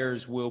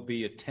 players will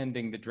be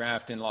attending the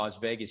draft in Las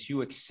Vegas.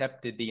 You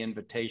accepted the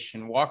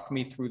invitation. Walk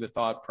me through the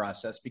thought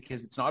process,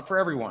 because it's not for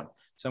everyone.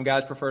 Some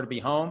guys prefer to be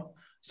home.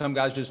 Some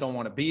guys just don't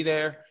want to be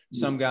there.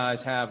 Some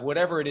guys have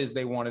whatever it is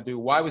they want to do.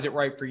 Why was it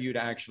right for you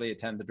to actually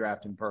attend the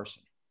draft in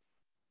person?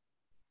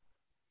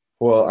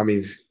 Well, I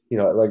mean, you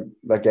know,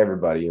 like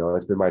everybody, you know,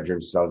 it's been my dream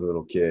since I was a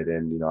little kid.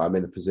 And, you know, I'm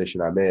in the position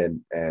I'm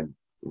in and,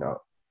 you know,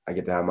 I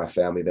get to have my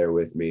family there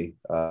with me.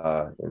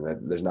 And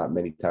there's not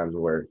many times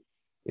where,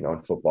 you know,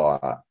 in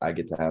football, I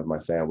get to have my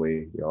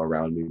family, you know,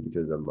 around me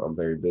because I'm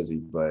very busy.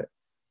 But,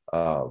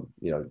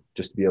 you know,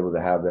 just to be able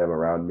to have them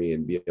around me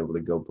and be able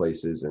to go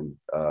places and,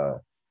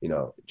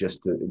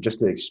 just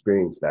to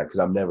experience that, because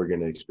I'm never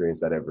going to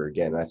experience that ever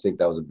again. And I think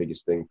that was the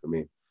biggest thing for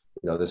me.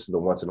 This is the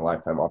once in a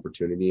lifetime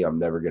opportunity. I'm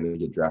never going to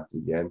get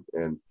drafted again.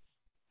 And,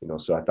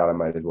 so I thought I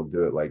might as well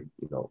do it like,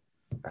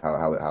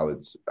 how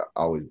it's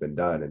always been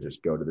done, and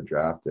just go to the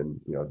draft and,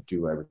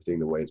 do everything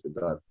the way it's been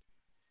done.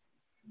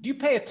 Do you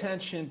pay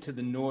attention to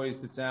the noise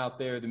that's out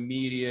there, the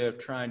media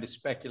trying to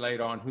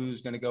speculate on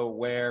who's going to go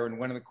where and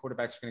when the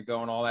quarterback's going to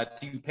go and all that?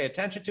 Do you pay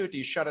attention to it? Do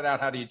you shut it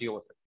out? How do you deal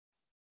with it?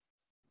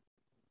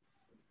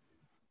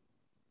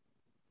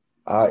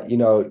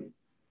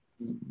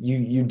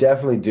 You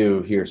definitely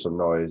do hear some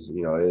noise.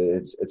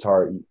 It's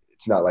hard.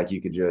 It's not like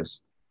you could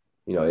just,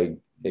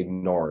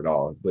 ignore it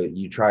all, but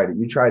you try to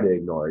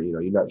ignore it.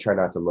 You try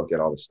not to look at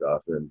all the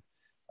stuff. And,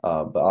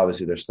 but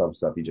obviously there's some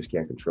stuff you just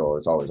can't control.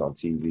 It's always on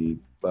TV,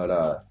 but,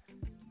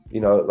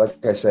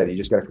 like I said, you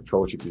just got to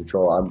control what you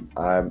control.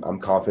 I'm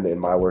confident in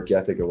my work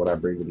ethic and what I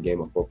bring to the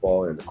game of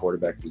football and the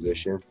quarterback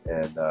position.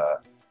 And,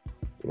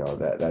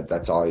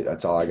 that's all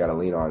I got to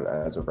lean on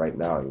as of right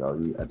now.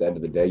 At the end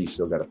of the day, you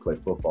still got to play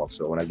football.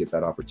 So when I get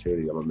that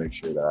opportunity, I'm gonna make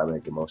sure that I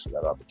make the most of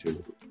that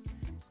opportunity.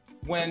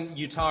 When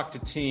you talk to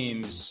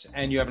teams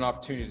and you have an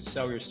opportunity to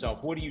sell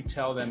yourself, what do you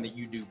tell them that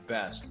you do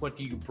best? What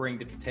do you bring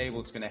to the table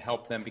that's going to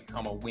help them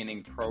become a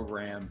winning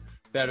program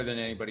better than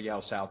anybody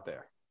else out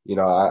there?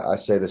 I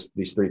say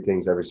these three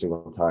things every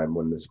single time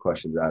when this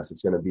question is asked.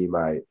 It's going to be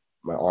my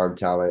arm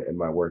talent and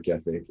my work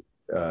ethic,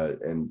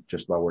 and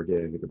just my work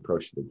ethic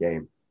approach to the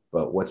game.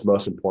 But what's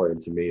most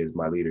important to me is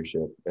my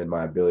leadership and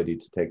my ability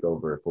to take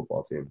over a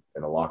football team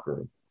in a locker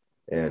room.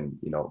 And,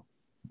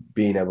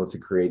 being able to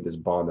create this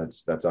bond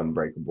that's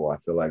unbreakable. I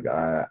feel like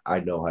I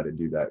know how to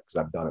do that because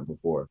I've done it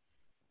before.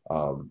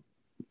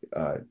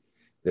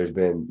 There's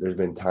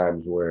been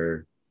times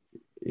where,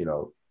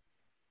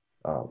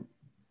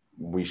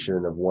 we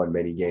shouldn't have won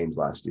many games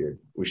last year.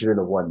 We shouldn't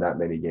have won that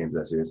many games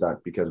this year. It's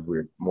not because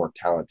we're more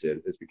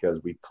talented. It's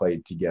because we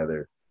played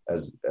together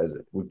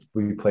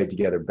we played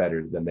together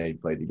better than they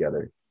played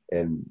together.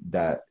 And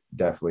that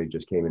definitely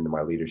just came into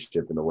my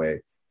leadership in the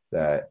way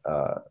that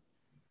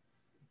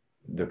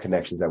the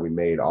connections that we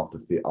made on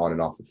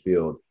and off the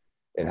field,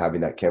 and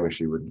having that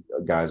chemistry with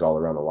guys all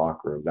around the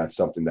locker room. That's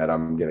something that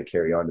I'm going to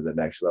carry on to the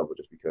next level,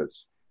 just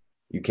because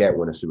you can't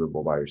win a Super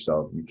Bowl by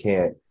yourself.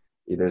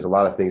 There's a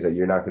lot of things that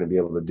you're not going to be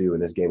able to do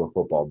in this game of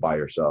football by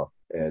yourself.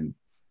 And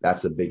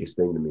that's the biggest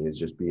thing to me, is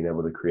just being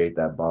able to create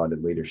that bond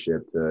and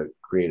leadership to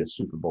create a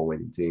Super Bowl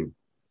winning team.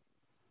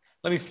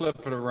 Let me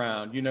flip it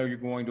around. You're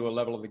going to a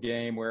level of the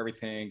game where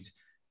everything's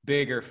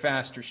bigger,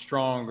 faster,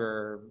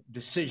 stronger.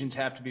 Decisions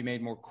have to be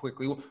made more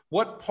quickly.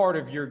 What part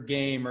of your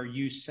game are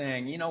you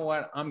saying, you know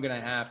what, I'm going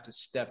to have to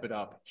step it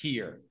up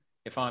here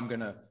if I'm going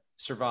to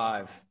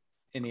survive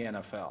in the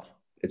NFL?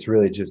 It's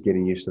really just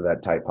getting used to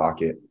that tight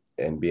pocket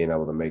and being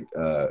able to make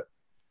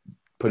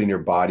putting your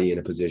body in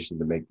a position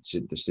to make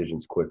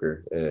decisions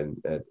quicker. And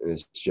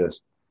it's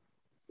just,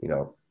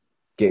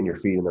 getting your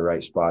feet in the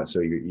right spot so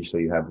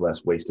you have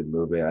less wasted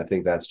movement. I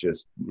think that's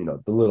just,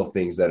 the little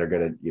things that are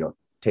going to,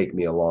 take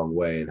me a long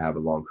way and have a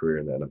long career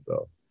in the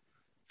NFL.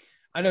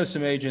 I know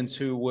some agents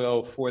who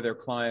will, for their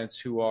clients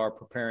who are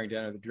preparing to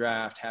enter the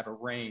draft, have a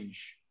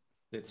range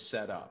that's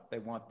set up. They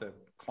want the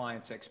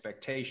client's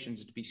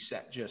expectations to be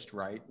set just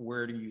right.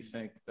 Where do you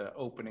think the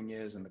opening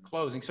is and the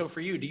closing? So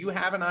for you, do you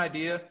have an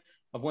idea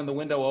of when the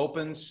window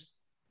opens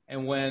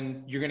and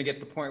when you're going to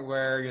get to the point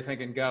where you're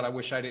thinking, God, I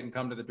wish I didn't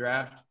come to the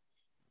draft?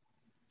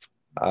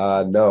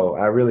 No,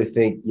 I really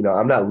think,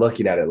 I'm not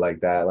looking at it like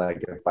that.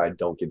 Like, if I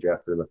don't get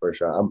drafted in the first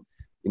round,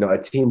 a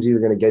team's either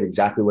going to get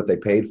exactly what they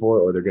paid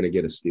for, or they're going to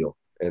get a steal.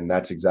 And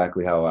that's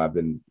exactly how I've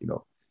been,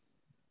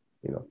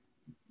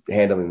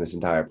 handling this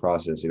entire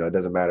process. It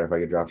doesn't matter if I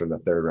get drafted in the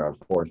third round,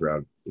 fourth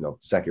round,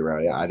 second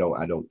round. I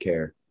don't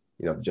care.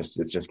 It's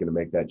just going to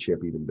make that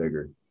chip even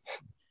bigger.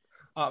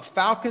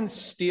 Falcons,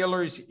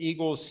 Steelers,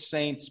 Eagles,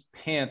 Saints,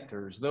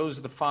 Panthers. Those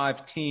are the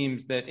 5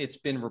 teams that it's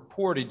been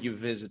reported you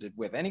visited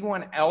with.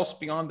 Anyone else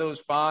beyond those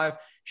 5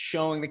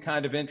 showing the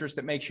kind of interest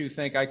that makes you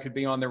think I could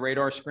be on their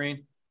radar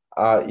screen?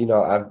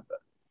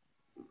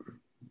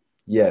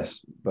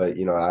 Yes, but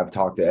I've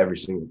talked to every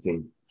single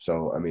team.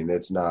 So,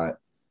 it's not,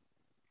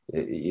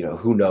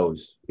 who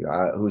knows,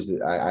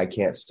 I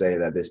can't say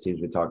that this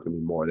team's been talking to me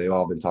more. They've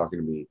all been talking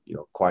to me,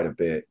 quite a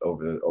bit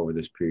over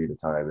this period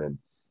of time. And,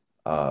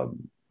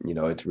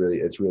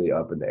 it's really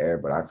up in the air,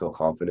 but I feel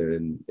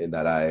confident in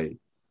that I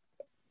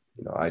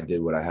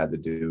did what I had to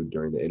do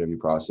during the interview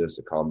process,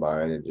 the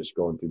combine, and just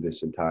going through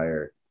this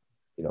entire,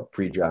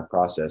 pre-draft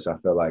process. I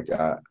feel like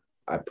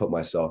I put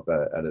myself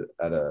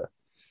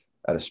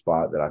at a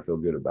spot that I feel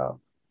good about.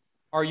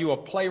 Are you a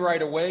play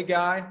right away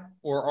guy,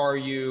 or are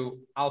you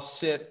I'll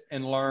sit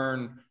and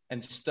learn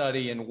and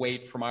study and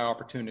wait for my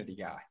opportunity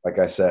guy? Like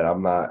I said,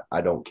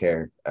 I don't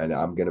care, and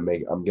I'm gonna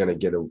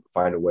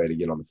find a way to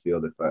get on the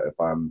field if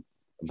I'm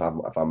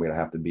gonna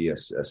have to be a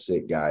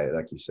sick guy,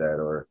 like you said,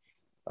 or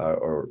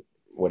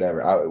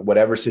whatever.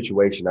 Whatever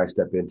situation I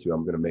step into,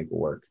 I'm gonna make it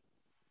work.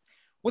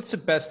 What's the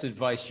best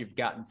advice you've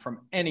gotten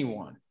from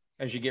anyone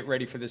as you get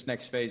ready for this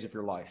next phase of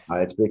your life?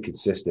 It's been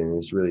consistent.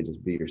 It's really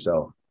just be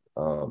yourself.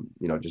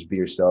 Just be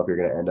yourself. You're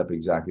going to end up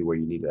exactly where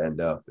you need to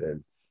end up.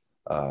 And,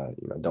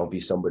 don't be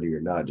somebody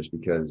you're not just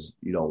because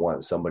you don't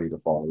want somebody to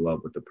fall in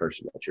love with the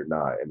person that you're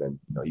not. And then,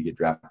 you get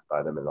drafted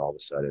by them and all of a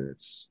sudden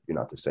you're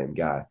not the same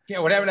guy. Yeah.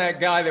 Whatever that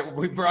guy that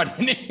we brought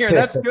in here,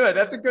 that's good.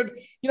 That's a good,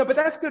 but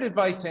that's good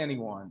advice to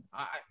anyone.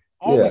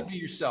 Always be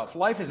yourself.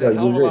 Life is a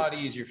hell of a lot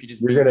easier if you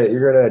just you're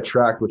gonna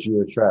attract what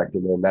you attract,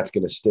 and then that's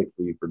gonna stick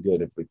for you for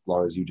good as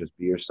long as you just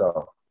be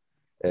yourself.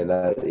 And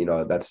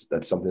that's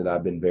something that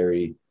I've been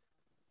very,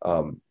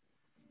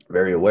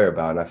 very aware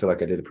about, and I feel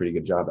like I did a pretty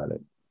good job at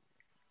it.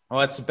 Well,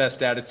 that's the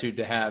best attitude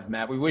to have,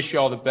 Matt. We wish you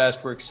all the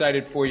best. We're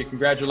excited for you.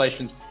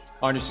 Congratulations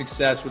on your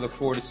success. We look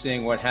forward to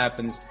seeing what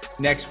happens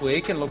next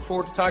week, and look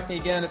forward to talking to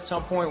you again at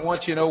some point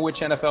once you know which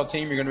NFL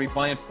team you're going to be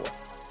playing for.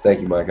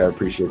 Thank you, Mike. I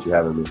appreciate you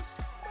having me.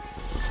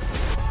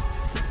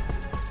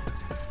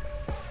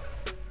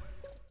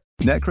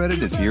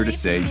 NetCredit is here to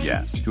say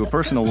yes to a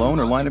personal loan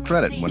or line of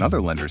credit when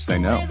other lenders say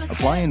no.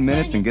 Apply in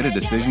minutes and get a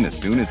decision as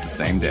soon as the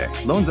same day.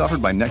 Loans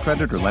offered by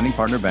NetCredit or lending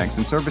partner banks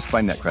and serviced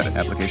by NetCredit.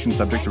 Application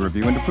subject to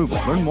review and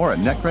approval. Learn more at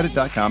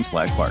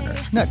netcredit.com/partner.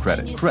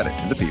 NetCredit. Credit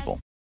to the people.